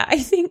wrong with that. I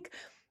think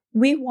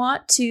we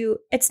want to,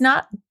 it's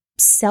not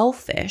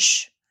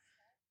selfish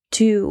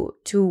to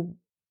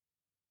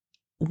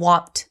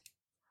want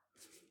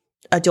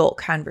adult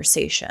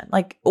conversation,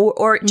 like,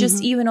 or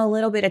just even a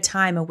little bit of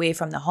time away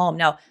from the home.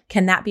 Now,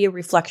 can that be a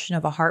reflection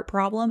of a heart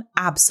problem?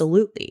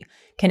 Absolutely.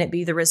 Can it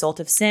be the result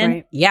of sin?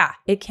 Right. Yeah,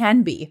 it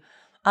can be.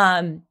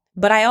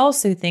 But I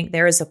also think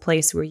there is a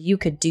place where you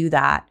could do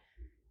that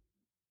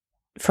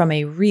from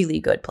a really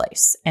good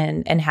place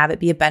and have it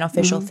be a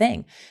beneficial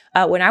thing.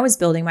 When I was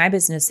building my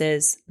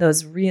businesses,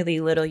 those really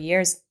little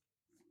years,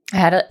 I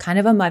had a kind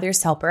of a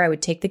mother's helper. I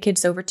would take the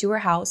kids over to her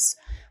house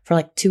for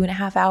like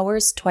 2.5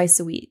 hours twice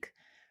a week.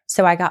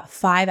 So I got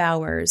 5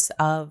 hours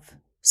of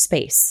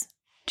space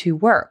to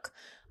work.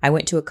 I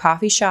went to a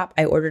coffee shop.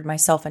 I ordered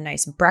myself a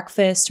nice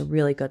breakfast, a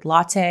really good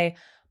latte,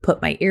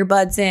 put my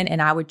earbuds in,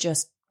 and I would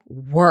just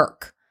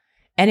work.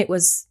 And it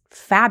was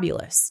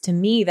fabulous. To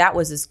me, that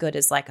was as good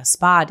as like a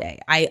spa day.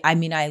 I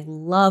mean, I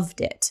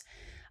loved it.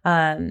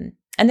 And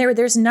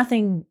there's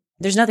nothing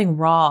there's nothing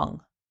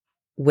wrong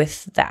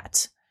with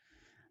that.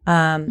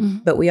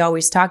 But we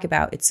always talk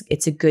about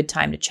it's a good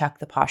time to check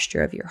the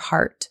posture of your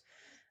heart.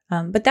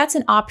 But that's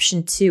an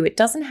option too. It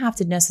doesn't have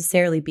to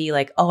necessarily be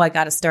like, oh, I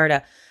got to start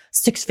a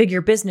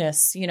 6-figure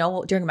business,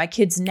 during my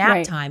kids'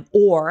 nap time,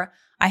 or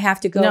I have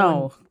to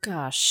go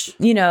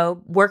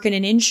work in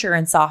an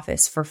insurance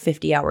office for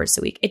 50 hours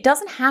a week. It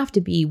doesn't have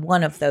to be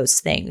one of those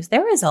things.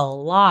 There is a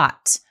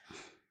lot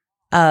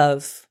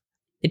of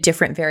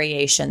different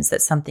variations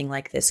that something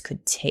like this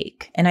could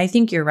take. And I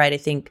think you're right. I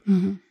think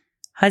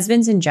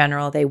husbands in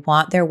general, they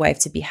want their wife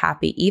to be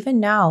happy. Even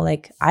now,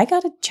 like I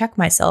got to check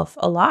myself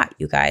a lot,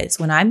 you guys.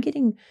 When I'm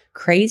getting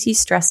crazy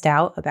stressed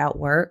out about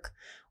work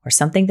or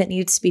something that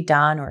needs to be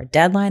done or a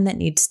deadline that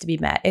needs to be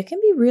met, it can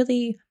be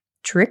really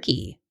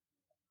tricky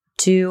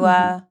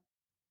to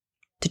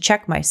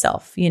check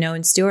myself,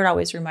 and Stuart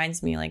always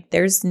reminds me, like,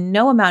 there's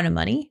no amount of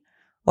money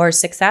or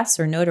success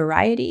or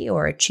notoriety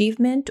or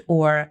achievement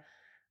or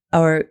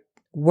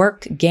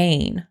work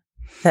gain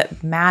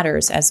that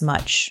matters as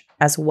much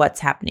as what's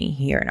happening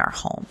here in our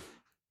home.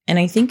 And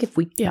I think if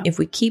we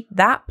keep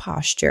that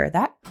posture,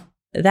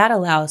 that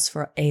allows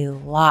for a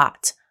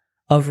lot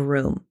of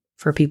room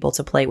for people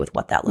to play with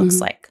what that looks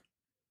like.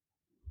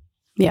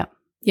 Yeah.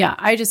 Yeah.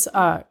 I just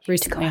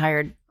recently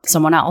hired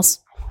someone else,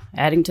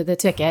 adding to the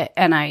ticket.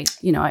 And I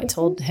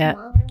told him,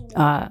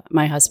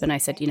 my husband, I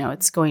said,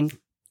 it's going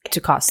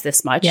to cost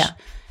this much. Yeah.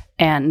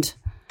 And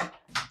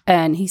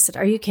he said,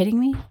 are you kidding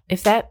me?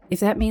 If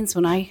that means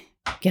when I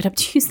get up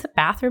to use the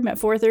bathroom at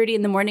 4:30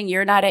 in the morning,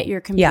 you're not at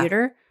your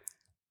computer.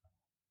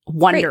 Yeah.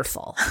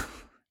 Wonderful.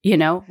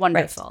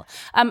 Wonderful.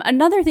 Right.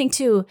 Another thing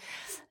too,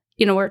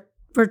 we're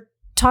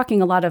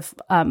talking a lot of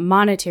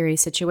monetary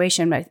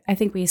situation, but I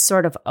think we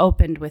sort of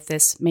opened with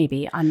this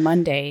maybe on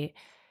Monday.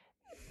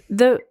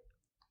 The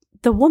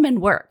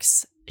woman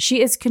works.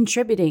 She is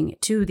contributing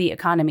to the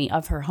economy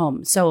of her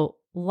home. So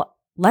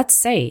let's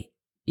say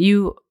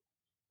you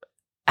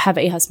have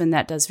a husband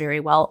that does very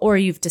well, or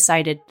you've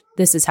decided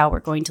this is how we're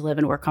going to live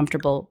and we're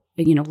comfortable,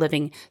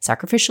 living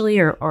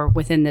sacrificially or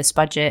within this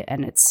budget,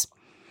 and it's,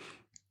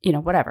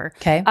 whatever.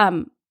 Okay.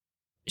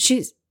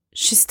 She's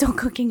still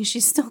cooking.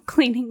 She's still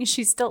cleaning.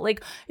 She's still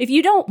like, if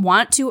you don't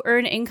want to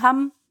earn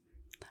income,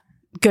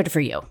 good for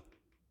you.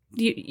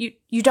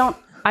 You don't,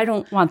 I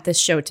don't want this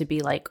show to be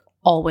like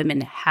all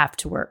women have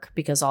to work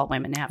because all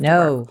women have to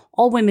work.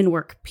 All women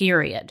work,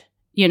 period.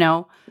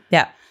 Yeah.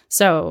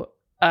 So,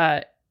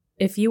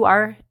 if you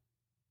are,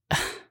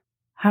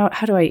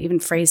 how do I even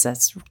phrase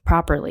this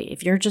properly?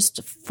 If you're just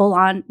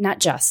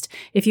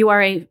if you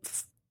are a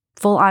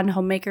full-on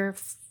homemaker,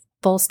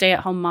 full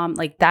stay-at-home mom,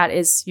 like that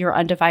is your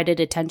undivided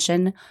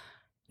attention,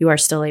 you are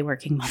still a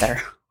working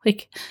mother.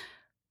 Like,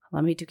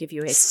 let me give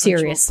you a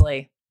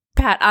seriously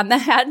pat on the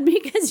head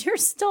because you're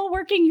still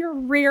working your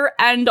rear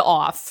end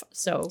off.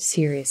 So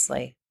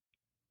seriously.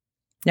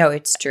 No,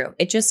 it's true.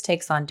 It just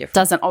takes on different.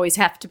 Doesn't always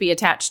have to be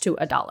attached to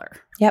 $1.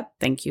 Yep.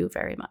 Thank you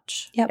very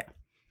much. Yep. Yeah.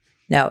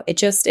 No,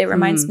 it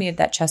reminds me of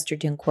that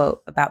Chesterton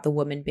quote about the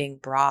woman being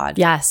broad.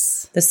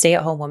 Yes. The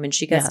stay-at-home woman,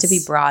 she gets to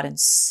be broad in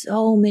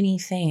so many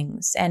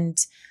things. And,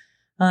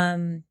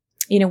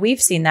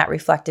 we've seen that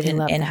reflected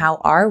in how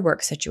our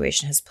work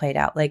situation has played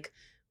out. Like,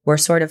 we're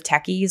sort of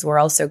techies. We're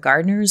also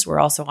gardeners. We're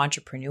also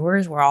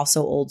entrepreneurs. We're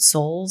also old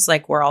souls.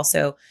 Like, we're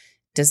also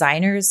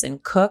designers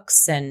and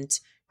cooks and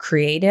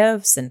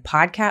creatives and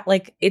podcast.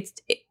 Like,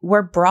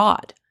 we're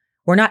broad.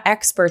 We're not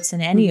experts in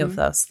any of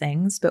those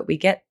things, but we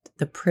get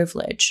the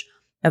privilege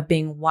of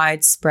being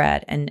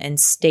widespread and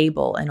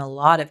stable in a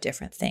lot of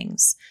different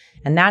things.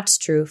 And that's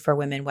true for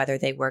women, whether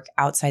they work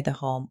outside the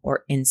home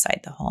or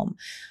inside the home.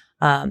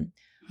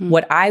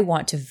 What I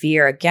want to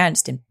veer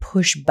against and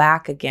push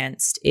back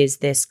against is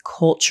this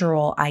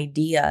cultural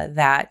idea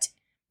that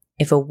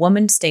if a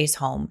woman stays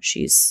home,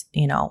 she's,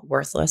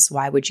 worthless.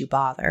 Why would you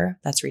bother?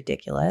 That's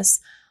ridiculous.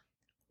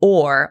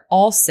 Or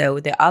also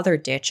the other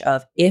ditch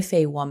of if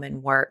a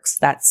woman works,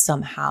 that's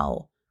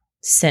somehow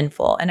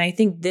sinful. And I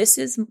think this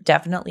is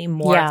definitely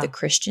more of the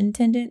Christian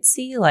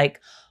tendency. Like,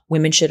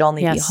 women should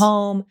only be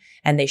home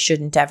and they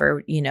shouldn't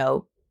ever,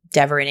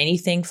 endeavor in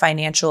anything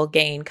financial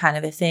gain kind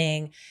of a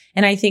thing.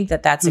 And I think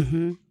that that's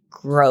a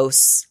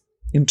gross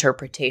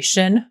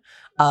interpretation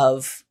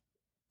of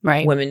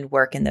women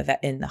work in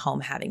the home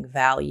having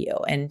value.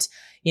 And,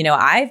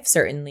 I've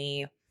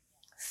certainly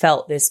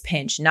felt this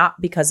pinch, not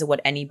because of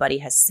what anybody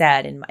has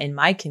said in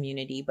my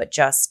community, but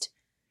just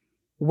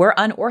we're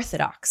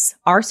unorthodox.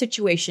 Our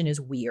situation is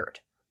weird.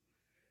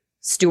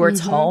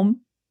 Stuart's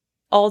home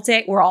all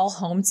day. We're all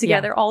home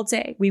together all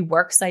day. We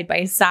work side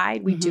by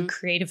side. We do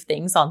creative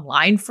things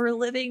online for a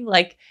living.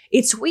 Like,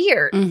 it's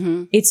weird.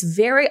 It's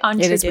very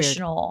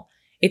untraditional.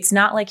 It's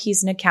not like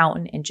he's an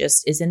accountant and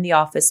just is in the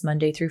office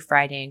Monday through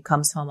Friday and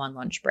comes home on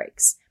lunch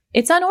breaks.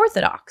 It's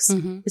unorthodox.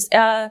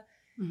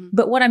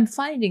 But what I'm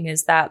finding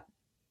is that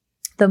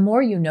the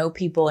more you know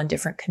people in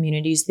different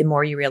communities, the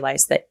more you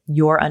realize that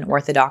your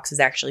unorthodox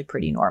is actually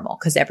pretty normal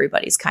because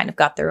everybody's kind of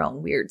got their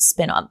own weird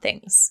spin on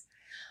things.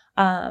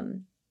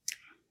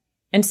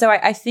 And so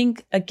I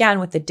think, again,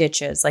 with the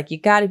ditches, like, you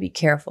got to be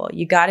careful.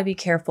 You got to be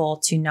careful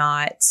to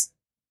not,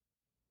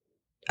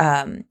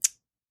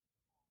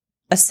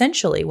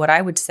 essentially what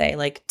I would say,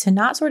 like, to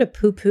not sort of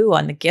poo-poo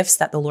on the gifts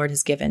that the Lord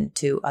has given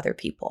to other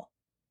people.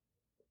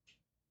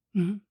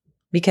 Mm-hmm.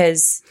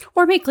 Because.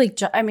 Or make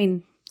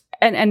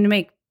and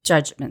make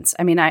judgments.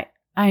 I mean,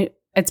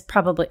 it's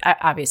probably,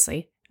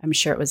 obviously, I'm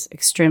sure it was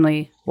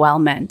extremely well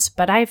meant,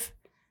 but I've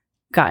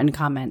gotten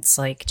comments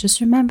like,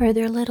 just remember,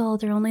 they're little,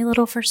 they're only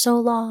little for so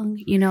long,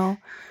 you know.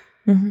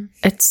 Mm-hmm.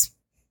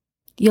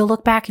 You'll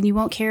look back and you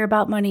won't care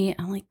about money.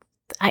 I'm like,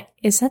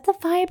 is that the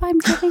vibe I'm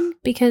getting?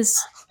 Because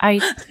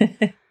I'm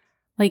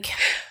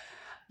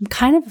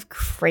kind of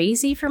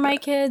crazy for my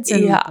kids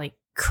and like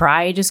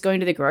cry just going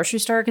to the grocery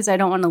store because I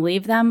don't want to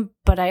leave them,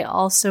 but I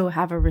also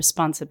have a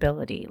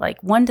responsibility.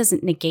 Like, one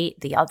doesn't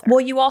negate the other.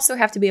 Well, you also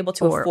have to be able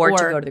to afford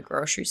to go to the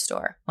grocery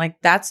store. Like,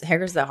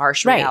 here's the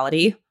harsh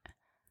reality.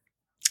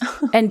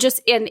 And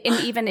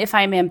even if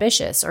I'm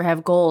ambitious or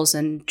have goals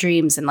and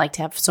dreams and like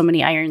to have so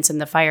many irons in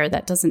the fire,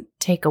 that doesn't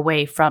take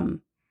away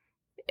from,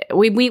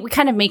 we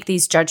kind of make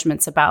these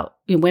judgments about,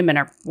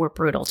 we're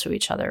brutal to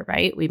each other,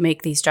 right? We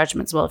make these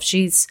judgments. Well, if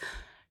she's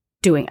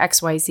doing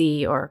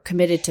XYZ or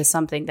committed to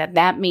something,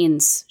 that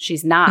means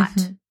she's not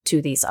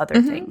to these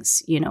other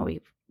things. You know,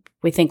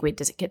 we think we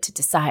just get to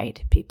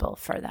decide people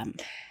for them.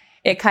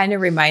 It kind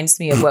of reminds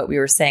me of what we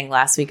were saying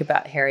last week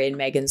about Harry and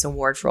Meghan's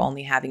award for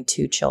only having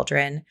 2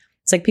 children.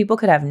 It's like, people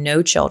could have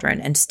no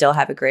children and still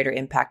have a greater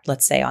impact,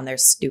 let's say, on their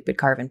stupid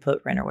carbon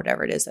footprint or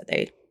whatever it is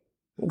that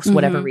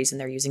whatever reason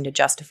they're using to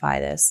justify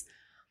this.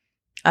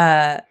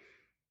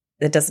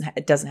 It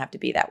doesn't have to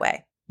be that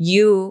way.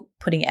 You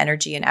putting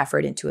energy and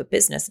effort into a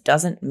business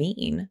doesn't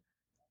mean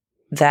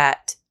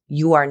that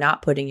you are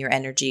not putting your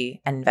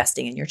energy and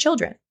investing in your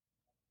children,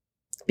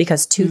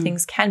 because 2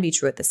 things can be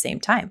true at the same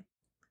time.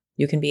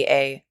 You can be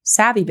a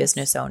savvy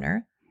business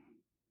owner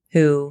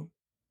who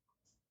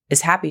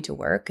is happy to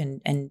work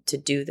and to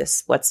do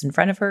this, what's in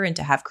front of her, and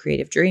to have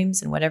creative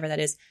dreams and whatever that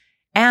is,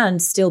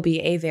 and still be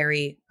a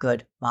very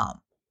good mom.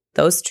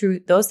 Those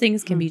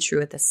things can be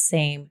true at the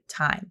same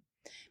time,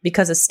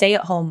 because a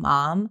stay-at-home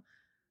mom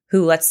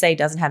who, let's say,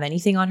 doesn't have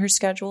anything on her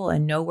schedule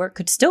and no work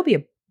could still be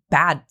a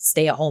bad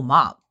stay-at-home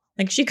mom.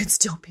 Like, she could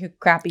still be a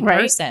crappy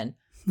person.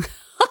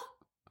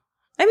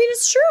 I mean,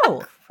 it's true.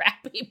 A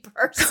crappy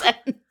person.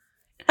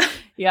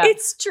 Yeah.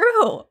 It's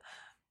true.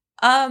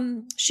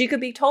 She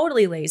could be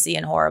totally lazy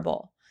and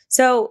horrible.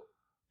 So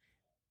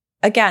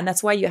again,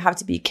 that's why you have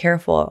to be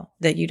careful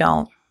that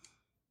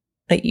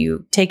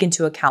you take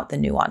into account the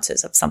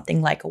nuances of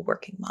something like a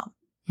working mom.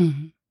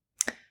 Mm-hmm.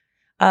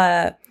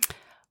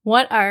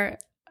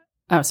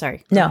 Oh,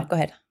 sorry. Go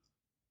ahead.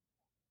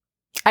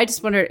 I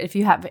just wondered if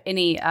you have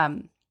any,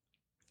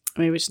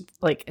 maybe we should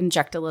like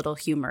inject a little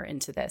humor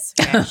into this.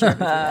 Okay, I shared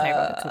with you that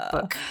I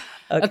wrote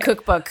a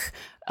cookbook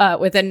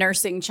with a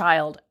nursing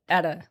child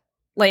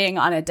laying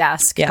on a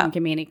desk. Yeah. Don't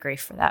give me any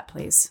grief for that,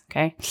 please.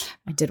 Okay.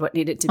 I did what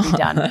needed to be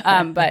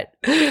done. But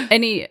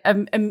any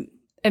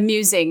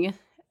amusing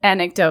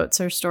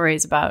anecdotes or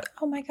stories about,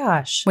 oh my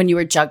gosh, when you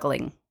were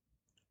juggling?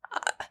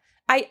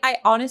 I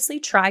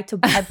honestly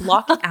I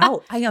block it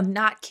out. I am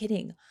not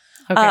kidding.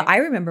 Okay. I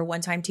remember one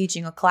time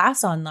teaching a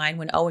class online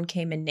when Owen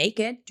came in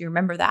naked. Do you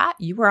remember that?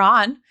 You were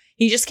on.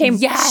 He just came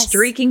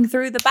streaking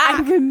through the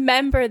back. I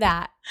remember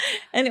that.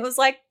 And it was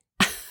like,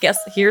 guess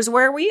here's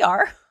where we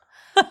are.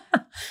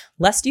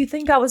 Lest you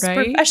think I was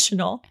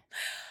professional.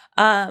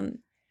 I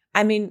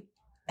mean,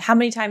 how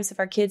many times have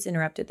our kids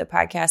interrupted the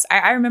podcast?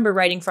 I remember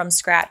writing from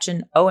scratch,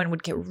 and Owen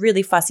would get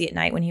really fussy at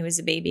night when he was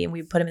a baby, and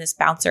we would put him in this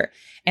bouncer,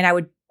 and I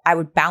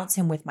would bounce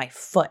him with my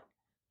foot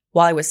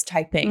while I was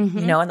typing,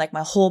 you know, and like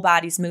my whole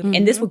body's moving.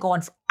 And this would go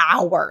on for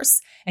hours,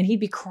 and he'd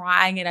be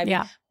crying, and I'd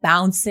be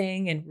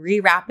bouncing and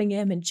rewrapping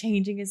him and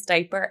changing his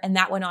diaper. And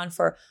that went on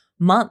for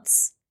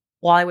months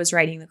while I was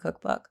writing the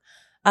cookbook.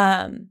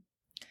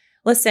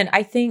 Listen,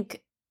 I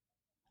think,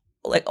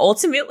 like,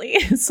 ultimately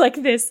it's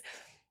like this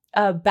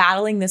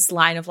battling this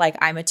line of like,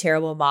 I'm a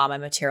terrible mom,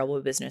 I'm a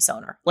terrible business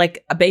owner.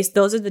 Like,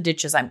 those are the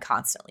ditches I'm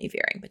constantly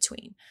veering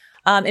between.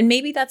 And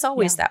maybe that's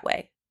always that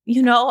way.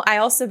 You know, I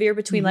also veer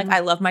between like, I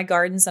love my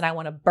gardens and I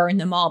want to burn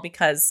them all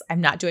because I'm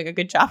not doing a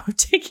good job of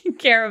taking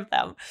care of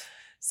them.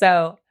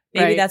 So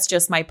maybe that's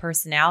just my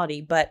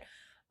personality. But,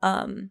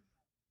 I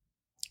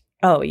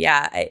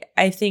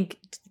think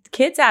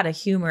kids add a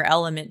humor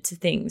element to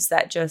things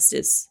that just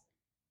is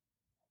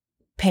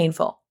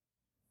painful.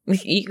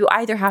 You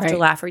either have to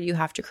laugh or you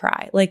have to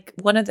cry. Like,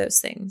 one of those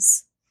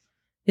things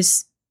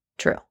is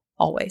true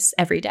always,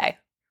 every day.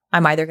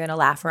 I'm either going to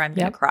laugh or I'm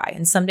going to cry.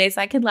 And some days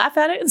I can laugh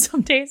at it and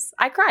some days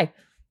I cry.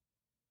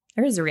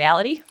 There is a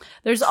reality.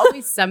 There's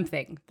always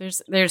something.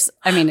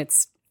 I mean,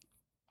 it's,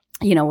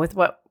 you know, with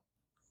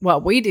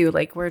what we do,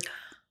 like, we're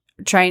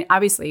trying,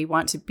 obviously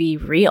want to be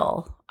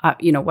real.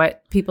 You know,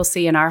 what people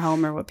see in our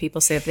home or what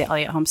people say of the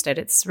Elliott Homestead,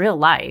 it's real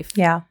life.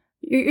 Yeah.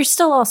 You're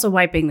still also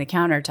wiping the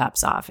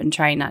countertops off and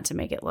trying not to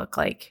make it look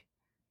like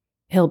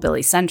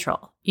Hillbilly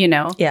Central, you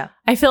know? Yeah.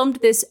 I filmed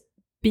this.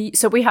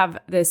 So we have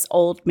this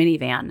old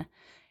minivan,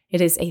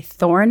 It is a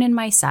thorn in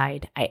my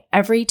side.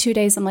 Every 2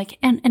 days, I'm like,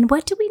 and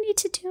what do we need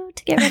to do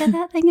to get rid of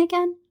that thing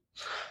again?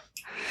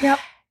 Yep.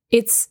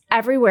 It's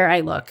everywhere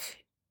I look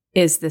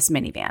is this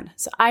minivan.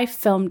 So I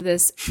filmed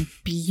this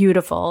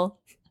beautiful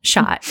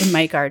shot in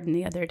my garden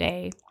the other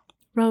day.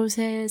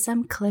 Roses,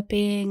 I'm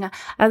clipping.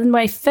 And in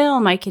my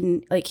film, I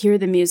can like hear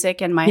the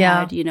music in my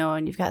head, you know,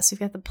 and you've got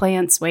the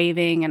plants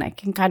waving, and I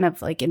can kind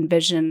of like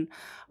envision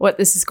what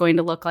this is going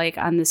to look like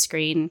on the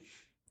screen.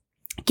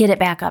 Get it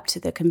back up to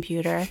the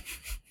computer.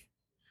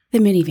 The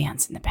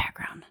minivan's in the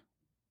background.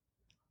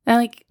 I'm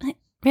like,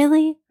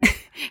 really?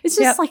 It's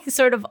just like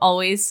sort of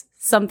always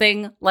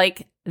something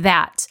like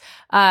that.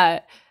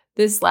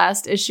 This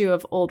last issue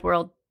of Old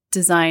World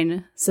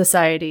Design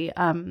Society,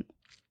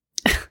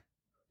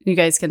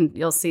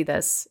 you'll see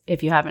this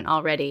if you haven't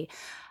already.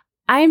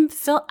 I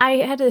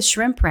had a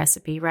shrimp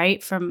recipe,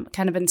 right? From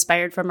kind of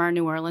inspired from our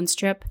New Orleans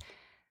trip.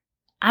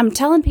 I'm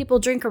telling people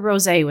drink a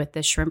rosé with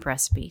this shrimp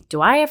recipe.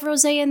 Do I have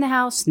rosé in the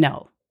house?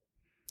 No.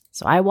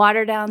 So I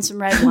water down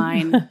some red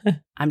wine.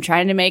 I'm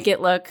trying to make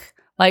it look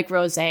like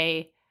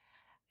rosé.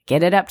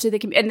 Get it up to the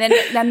computer. And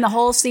then the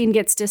whole scene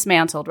gets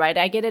dismantled, right?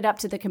 I get it up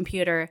to the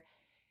computer.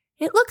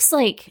 It looks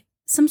like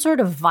some sort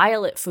of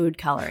violet food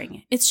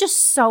coloring. It's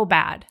just so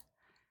bad.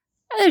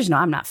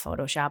 I'm not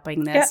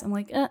photoshopping this. Yeah. I'm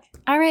like,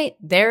 all right,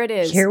 there it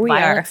is. Here we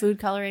violet are. Food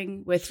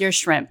coloring with your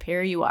shrimp.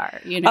 Here you are.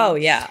 You know? Oh,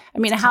 yeah. I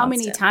mean, how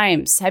many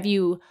times have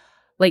you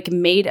like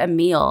made a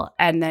meal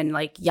and then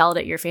like yelled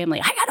at your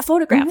family, I got to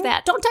photograph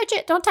that. Don't touch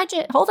it. Don't touch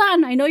it. Hold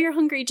on. I know you're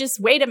hungry. Just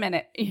wait a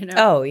minute. You know?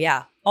 Oh,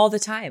 yeah. All the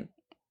time.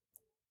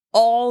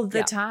 All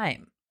the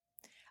time.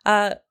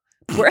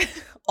 We're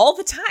all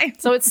the time.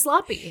 So it's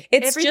sloppy.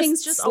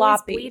 Everything's just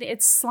sloppy. Always bleeding.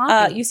 It's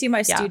sloppy. You see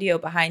my studio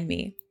behind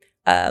me.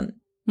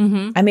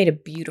 I made a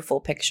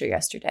beautiful picture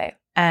yesterday,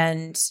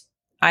 and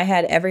I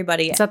had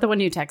everybody. Is that the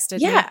one you texted?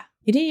 Yeah. Me?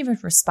 You didn't even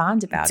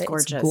respond about it.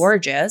 Gorgeous. It's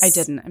gorgeous. I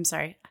didn't. I'm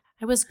sorry.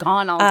 I was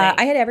gone all day.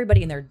 I had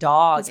everybody and their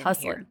dog in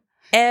hustling. here.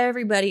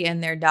 Everybody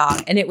and their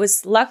dog. And it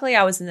was, luckily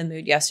I was in the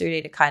mood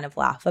yesterday to kind of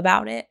laugh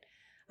about it,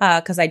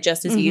 because I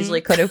just as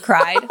easily could have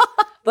cried.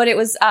 But it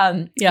was,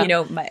 you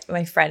know,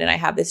 my friend and I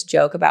have this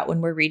joke about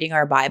when we're reading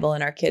our Bible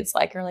and our kids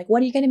are like,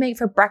 what are you going to make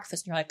for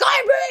breakfast? And you're like,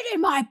 I'm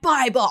reading my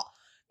Bible.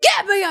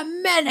 Give me a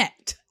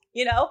minute.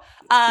 You know,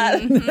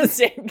 the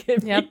same can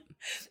be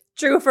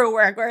true for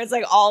work, where it's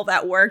like all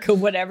that work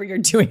and whatever you're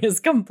doing is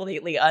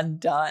completely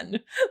undone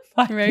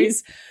by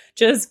these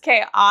just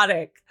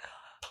chaotic,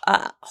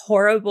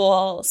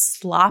 horrible,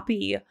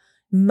 sloppy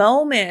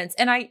moments.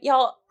 And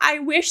I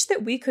wish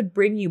that we could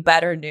bring you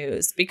better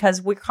news,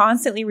 because we're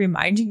constantly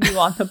reminding you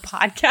on the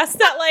podcast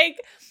that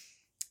like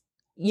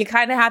you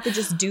kind of have to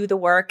just do the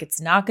work. It's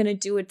not going to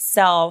do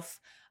itself.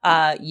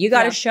 You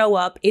got to show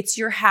up. It's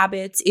your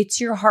habits. It's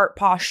your heart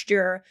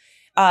posture.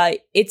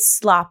 It's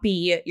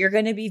sloppy. You're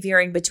going to be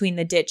veering between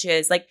the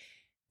ditches. Like,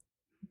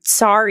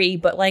 sorry,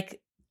 but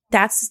like,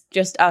 that's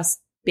just us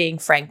being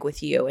frank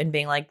with you and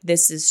being like,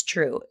 this is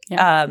true.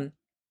 Yeah.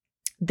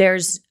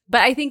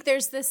 But I think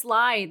there's this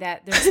lie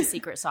that there's a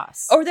secret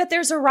sauce, or that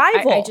there's a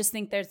rival. I just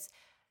think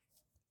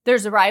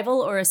there's a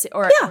rival or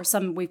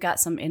some, we've got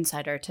some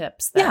insider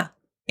tips.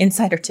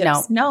 Insider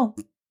tips. No.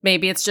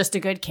 Maybe it's just a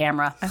good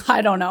camera.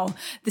 I don't know.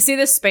 See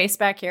this space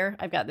back here?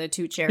 I've got the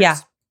two chairs. Yeah.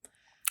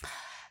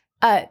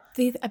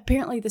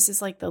 Apparently this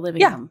is like the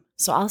living room.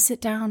 So I'll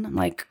sit down. I'm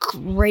like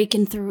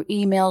raking through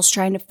emails,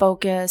 trying to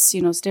focus,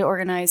 you know, stay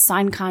organized,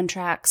 sign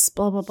contracts,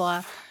 blah, blah,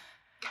 blah.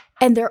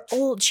 And they're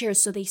old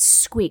chairs, so they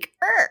squeak.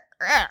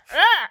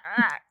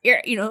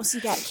 You know, so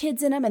you got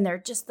kids in them, and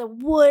the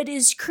wood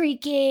is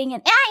creaking,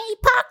 and he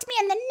poked me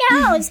in the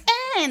nose,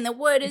 and the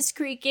wood is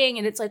creaking,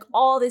 and it's like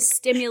all this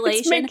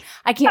stimulation.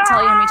 I can't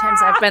tell you how many times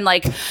I've been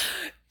like, get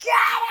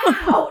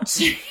out!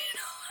 You know,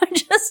 I'm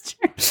just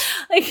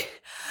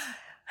like,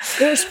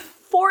 there's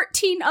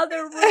 14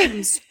 other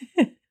rooms.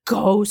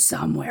 Go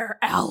somewhere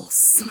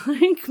else.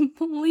 Like,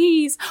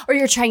 please. Or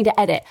you're trying to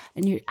edit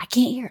and I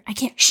can't hear.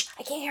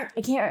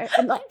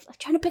 I'm like, I'm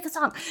trying to pick a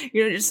song.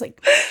 You're just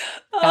like,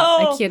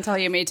 I can't tell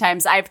you how many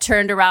times I've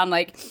turned around.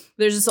 Like,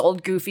 there's this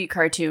old Goofy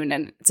cartoon,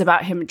 and it's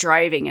about him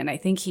driving. And I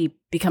think he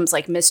becomes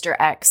like Mr.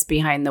 X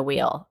behind the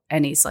wheel.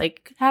 And he's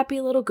like happy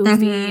little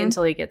Goofy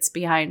until he gets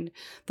behind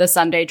the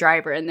Sunday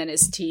driver, and then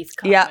his teeth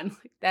come. Yeah. And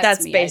like,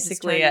 that's me.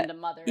 basically it. Into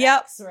Mother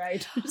X,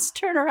 right? Just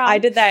turn around. I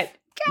did that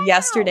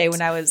yesterday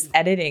when I was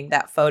editing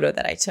that photo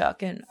that I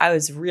took, and I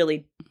was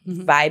really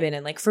vibing.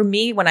 And like, for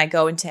me, when I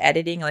go into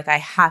editing, like, I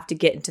have to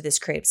get into this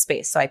creative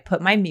space. So I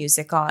put my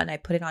music on, I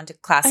put it onto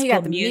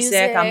classical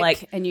music. I'm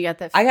like, and you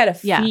got I got to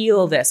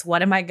feel this.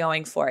 What am I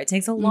going for? It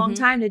takes a long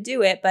time to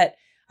do it, but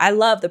I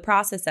love the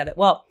process of it.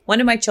 Well,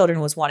 one of my children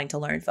was wanting to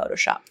learn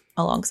Photoshop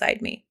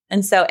alongside me.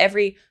 And so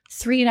every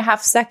 3.5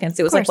 seconds,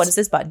 it was like, what does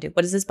this button do?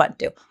 What does this button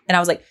do? And I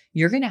was like,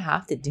 you're going to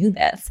have to do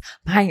this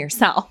by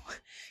yourself.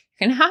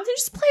 You're going to have to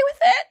just play with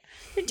it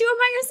and do it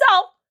by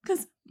yourself,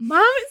 because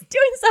mom is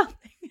doing something.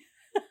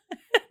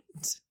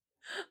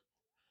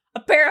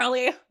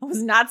 Apparently, I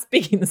was not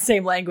speaking the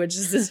same language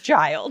as this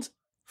child.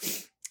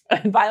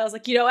 And Viola was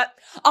like, you know what?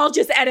 I'll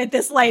just edit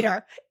this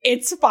later.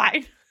 It's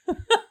fine.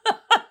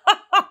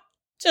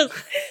 Just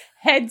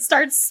head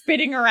starts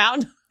spinning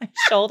around my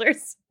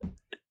shoulders.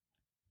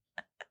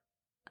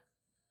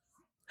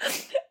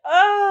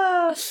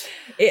 Oh,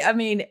 I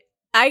mean,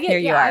 I get here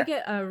you are. I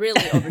get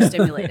really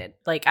overstimulated.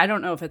 Like, I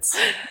don't know if it's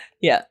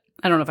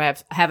I don't know if I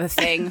have a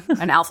thing,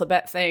 an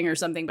alphabet thing or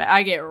something, but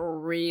I get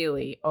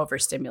really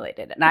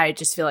overstimulated, and I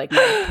just feel like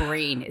my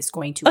brain is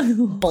going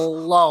to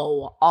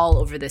blow all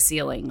over the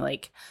ceiling.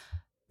 Like,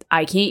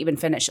 I can't even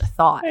finish a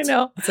thought. I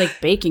know. It's like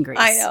bacon grease.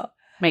 I know.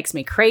 Makes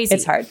me crazy.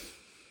 It's hard.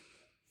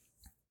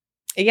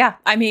 Yeah,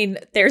 I mean,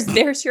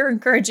 there's your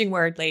encouraging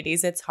word,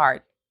 ladies. It's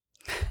hard.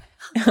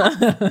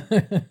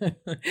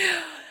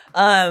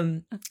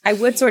 I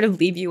would sort of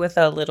leave you with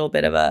a little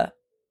bit of a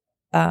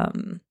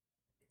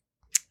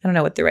I don't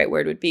know what the right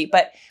word would be,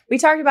 but we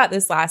talked about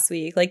this last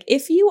week. Like,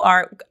 if you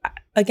are,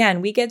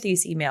 again, we get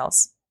these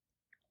emails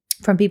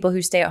from people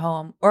who stay at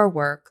home or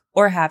work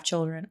or have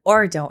children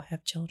or don't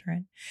have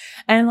children,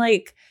 and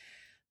like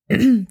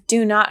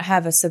do not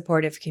have a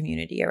supportive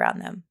community around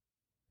them.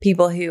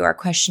 People who are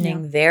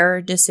questioning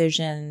their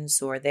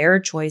decisions or their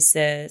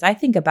choices. I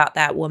think about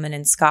that woman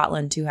in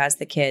Scotland who has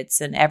the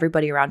kids, and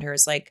everybody around her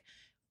is like,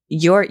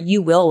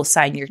 you will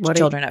sign your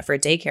children up for a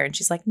daycare. And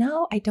she's like,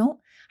 no, I don't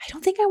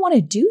think I want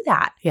to do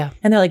that. Yeah.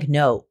 And they're like,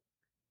 no,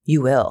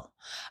 you will.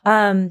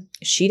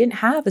 She didn't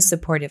have a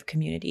supportive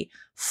community.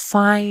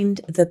 Find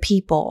the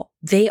people.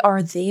 They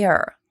are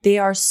there. They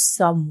are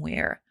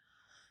somewhere.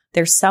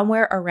 They're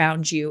somewhere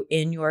around you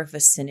in your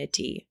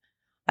vicinity.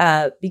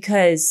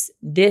 Because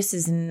this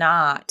is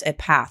not a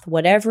path,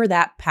 whatever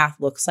that path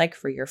looks like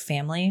for your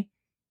family,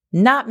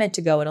 not meant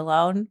to go it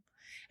alone.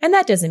 And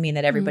that doesn't mean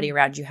that everybody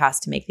around you has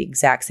to make the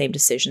exact same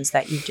decisions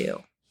that you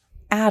do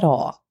at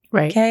all.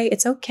 Right. Okay.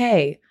 It's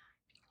okay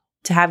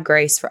to have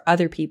grace for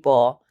other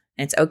people,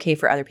 and it's okay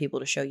for other people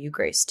to show you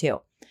grace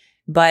too.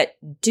 But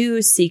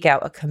do seek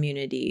out a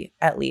community,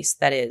 at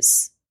least that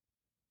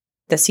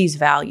sees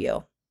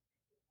value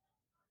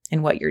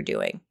in what you're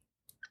doing.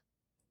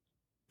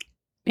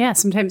 Yeah,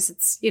 sometimes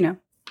it's,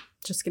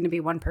 just going to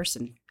be one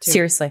person. Too.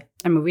 Seriously.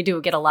 I mean, we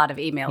do get a lot of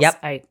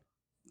emails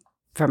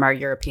from our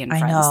European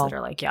friends that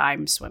are like, yeah,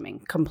 I'm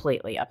swimming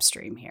completely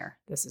upstream here.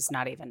 This is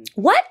not even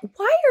What?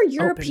 Why are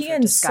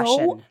Europeans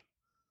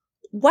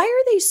why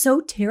are they so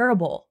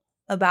terrible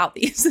about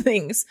these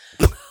things?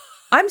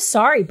 I'm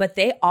sorry, but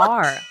they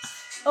are.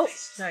 Oh,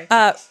 sorry.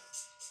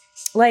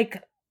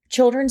 Like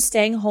children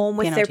staying home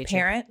with their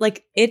parent.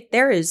 Like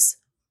there is.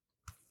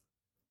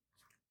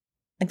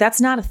 Like,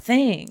 that's not a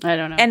thing. I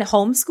don't know. And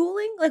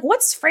homeschooling? Like,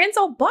 what's France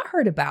all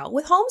butthurt about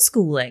with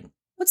homeschooling?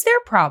 What's their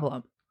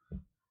problem?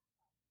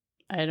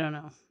 I don't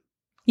know.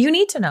 You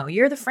need to know.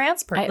 You're the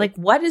France person. Like,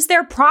 what is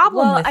their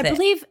problem with it? I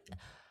believe...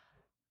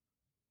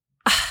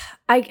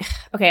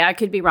 I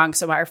could be wrong,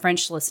 so our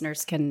French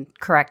listeners can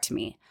correct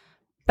me.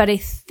 But I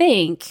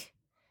think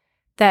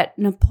that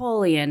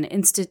Napoleon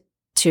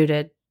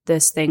instituted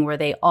this thing where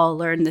they all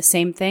learn the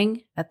same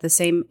thing at the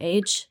same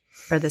age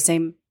or the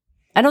same...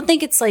 I don't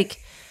think it's like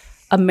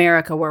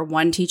America where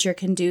one teacher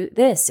can do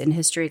this in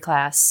history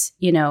class,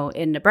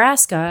 in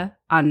Nebraska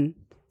on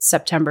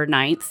September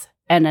 9th,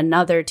 and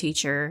another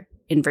teacher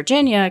in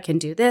Virginia can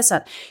do this.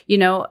 I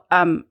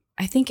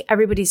think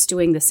everybody's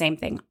doing the same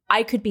thing.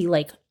 I could be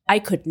like, I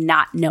could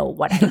not know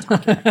what I'm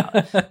talking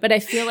about, but I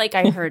feel like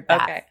I heard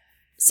that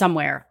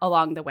somewhere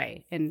along the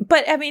way.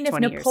 But I mean, if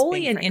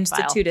Napoleon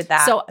instituted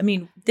that, so I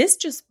mean, this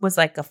just was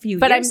like a few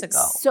years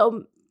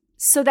ago.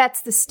 So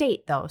that's the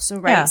state though. So,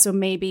 right. Yeah. So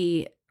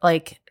maybe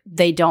like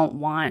they don't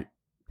want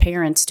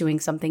parents doing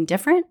something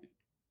different.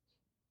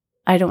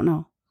 I don't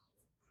know.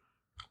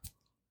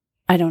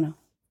 Interesting.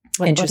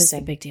 What is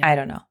the big deal? I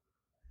don't know.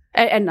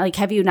 And like,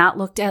 have you not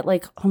looked at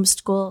like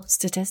homeschool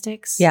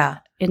statistics? Yeah.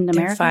 In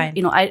America?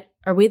 Fine.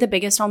 Are we the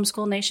biggest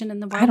homeschool nation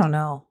in the world? I don't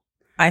know.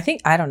 I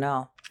don't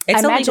know.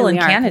 It's illegal in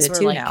Canada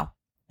too now.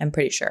 I'm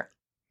pretty sure.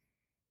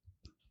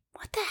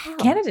 What the hell?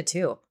 Canada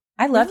too.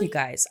 I love you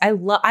guys.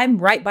 I'm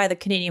right by the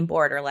Canadian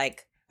border.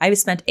 Like, I've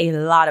spent a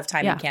lot of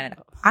time in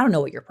Canada. I don't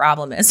know what your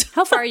problem is.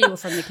 How far are you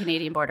from the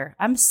Canadian border?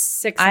 I'm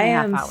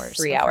 6.5 hours.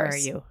 3 hours. How far are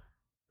you?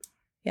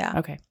 Yeah.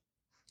 Okay.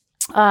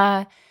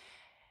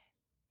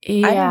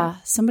 Yeah.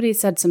 Somebody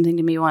said something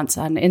to me once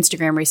on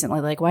Instagram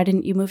recently, like, why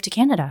didn't you move to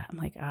Canada? I'm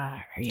like,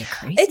 are you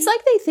crazy? It's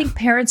like they think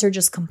parents are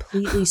just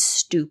completely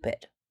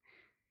stupid.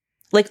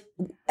 Like,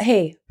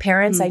 hey,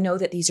 parents, I know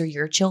that these are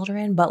your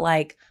children, but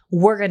like,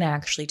 we're going to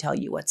actually tell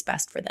you what's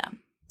best for them.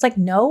 It's like,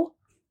 no,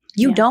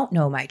 you don't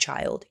know my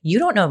child. You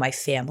don't know my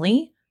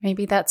family.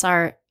 Maybe that's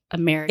our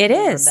American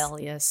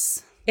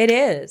rebellious. It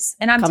is.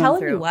 And I'm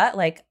telling you what,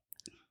 like,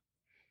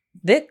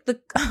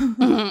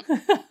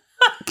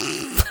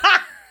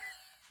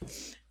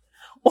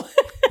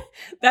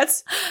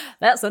 That's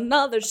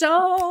another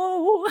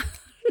show.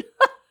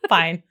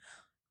 Fine.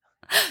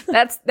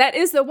 That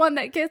is the one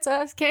that gets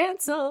us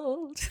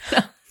canceled.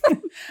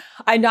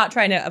 I'm not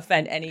trying to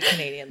offend any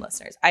Canadian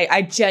listeners.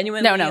 I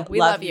genuinely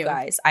love you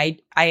guys. I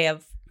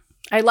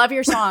love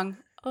your song.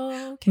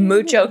 Okay.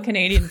 Mucho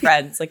Canadian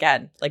friends.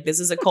 Again, like, this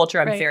is a culture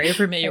I'm very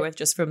familiar with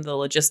just from the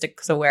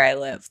logistics of where I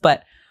live.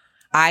 But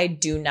I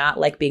do not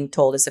like being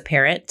told as a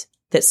parent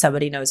that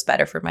somebody knows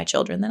better for my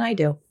children than I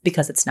do,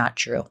 because it's not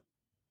true.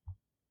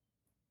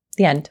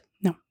 The end.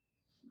 No.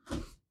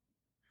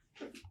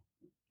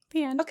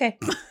 The end. Okay.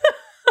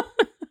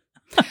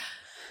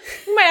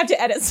 We might have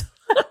to edit some.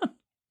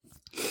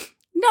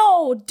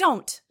 No,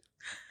 don't.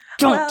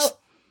 Don't.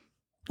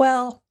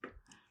 Well,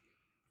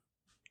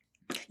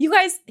 you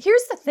guys,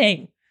 here's the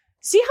thing.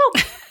 See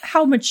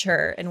how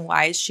mature and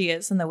wise she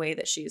is in the way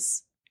that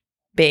she's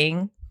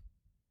being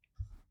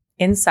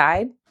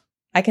inside?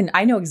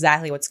 I know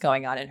exactly what's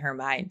going on in her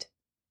mind.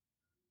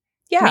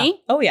 Yeah.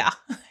 Me? Oh, yeah.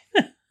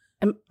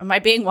 Am I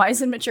being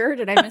wise and mature?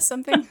 Did I miss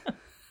something? Is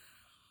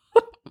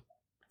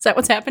that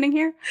what's happening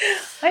here?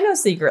 I know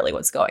secretly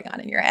what's going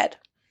on in your head.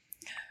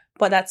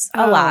 But that's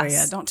alas. Oh,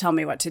 yeah. Don't tell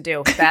me what to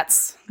do.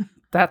 That's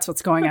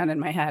what's going on in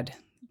my head.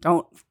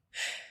 Don't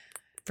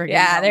forget.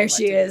 Yeah, there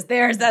she is.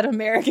 There's that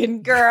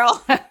American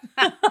girl.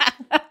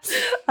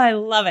 I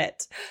love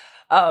it.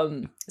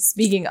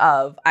 Speaking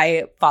of,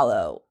 I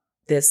follow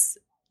this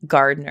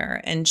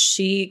gardener, and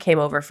she came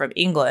over from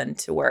England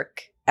to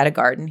work at a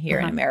garden here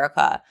in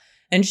America.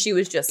 And she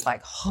was just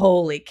like,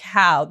 holy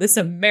cow, this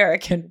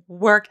American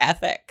work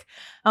ethic.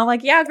 I'm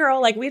like, yeah, girl,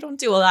 like we don't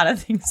do a lot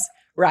of things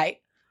right.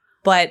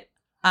 But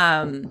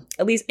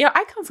at least,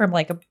 I come from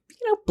like a,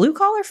 blue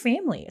collar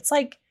family. It's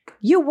like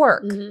you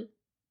work,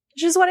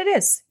 which is what it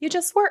is. You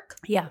just work.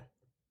 Yeah.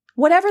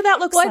 Whatever that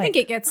looks like.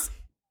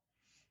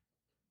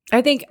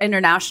 I think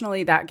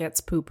internationally that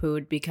gets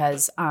poo-pooed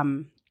because,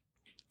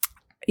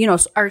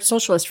 our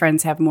socialist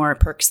friends have more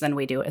perks than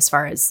we do as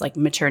far as like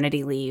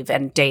maternity leave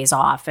and days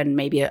off and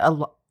maybe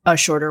a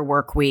shorter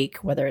work week,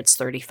 whether it's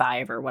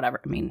 35 or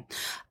whatever. I mean,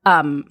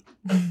 and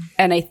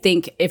I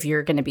think if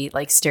you're going to be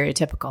like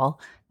stereotypical,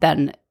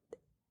 then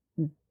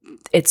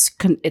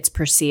it's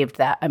perceived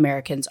that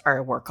Americans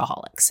are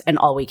workaholics and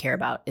all we care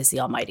about is the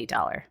almighty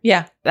dollar.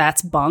 Yeah.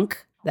 That's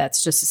bunk.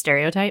 That's just a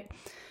stereotype.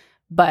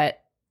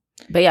 But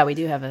yeah, we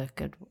do have a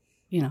good,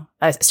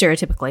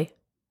 stereotypically,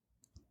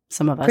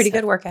 some of us pretty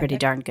good work ethic. Pretty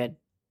darn good.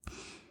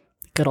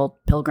 Good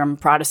old Pilgrim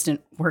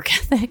Protestant work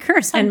ethic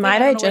or something. And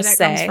might I just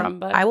say,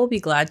 I will be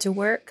glad to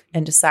work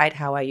and decide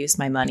how I use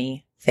my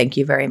money. Thank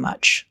you very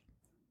much.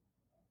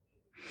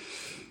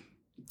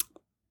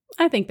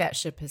 I think that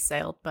ship has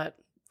sailed, but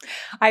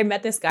I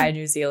met this guy in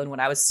New Zealand when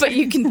I was. But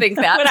you can think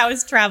that when I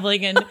was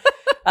traveling in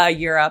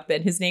Europe,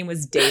 and his name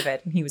was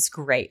David, and he was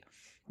great.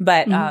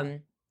 But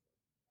I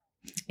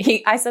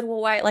said,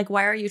 well,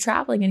 why are you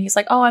traveling? And he's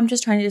like, oh, I'm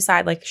just trying to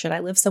decide, like, should I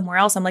live somewhere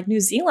else? I'm like, New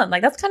Zealand,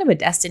 like that's kind of a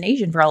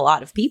destination for a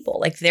lot of people.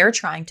 Like they're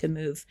trying to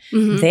move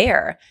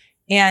there.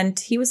 And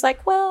he was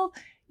like, well,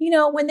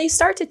 when they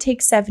start to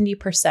take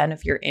 70%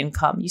 of your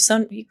income,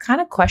 you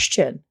kind of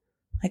question,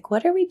 like,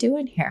 what are we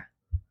doing here?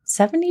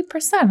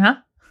 70%, huh?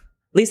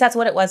 At least that's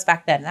what it was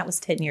back then. That was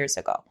 10 years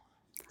ago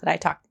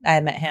that I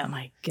met him. Oh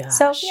my gosh.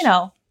 So,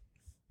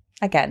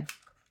 again,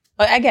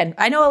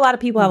 I know a lot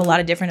of people have a lot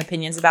of different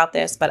opinions about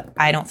this, but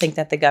I don't think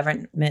that the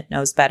government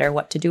knows better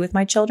what to do with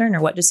my children or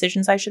what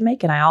decisions I should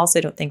make. And I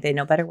also don't think they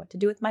know better what to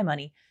do with my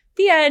money.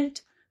 The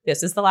end.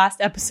 This is the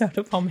last episode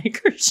of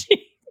Homemaker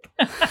Chic.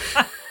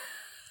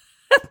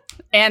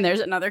 And there's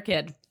another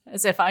kid,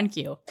 as if on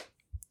cue.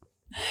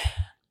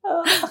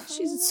 Oh,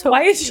 she's so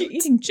Why cute. Is she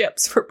eating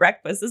chips for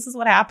breakfast? This is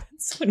what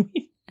happens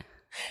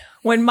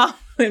when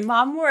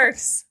mom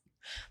works.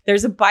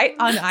 There's a bite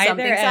on either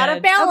Something's end. out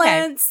of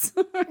balance.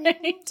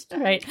 Okay.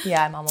 Right.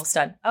 Yeah, I'm almost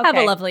done. Okay. Have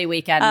a lovely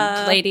weekend,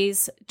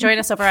 ladies. Join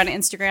us over on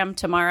Instagram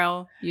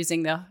tomorrow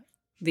using the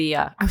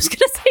I was going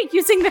to say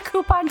using the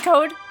coupon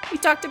code. We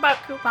talked about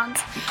coupons.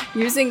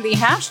 Using the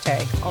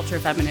hashtag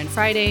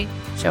 #UltraFeminineFriday.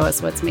 Show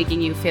us what's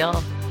making you feel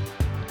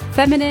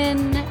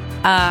feminine.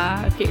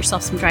 Get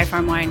yourself some Dry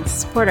Farm wine.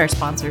 Support our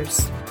sponsors.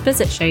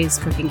 Visit Shay's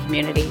Cooking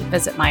Community.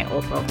 Visit my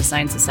Old World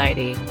Design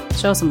Society.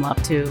 Show some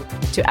love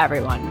to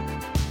everyone.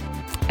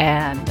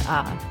 And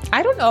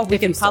I don't know if we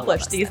can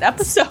publish these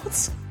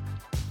episodes.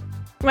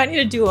 We might need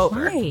a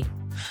do-over. Why?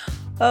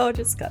 Oh,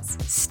 discuss.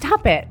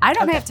 Stop it. I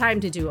don't have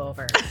time to do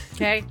over.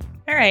 Okay?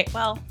 All right.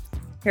 Well,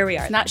 here we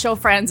are. It's not show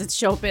friends. It's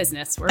show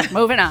business. We're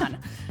moving on.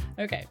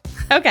 Okay.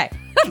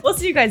 We'll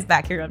see you guys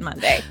back here on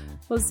Monday.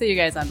 We'll see you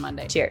guys on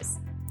Monday. Cheers.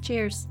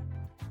 Cheers.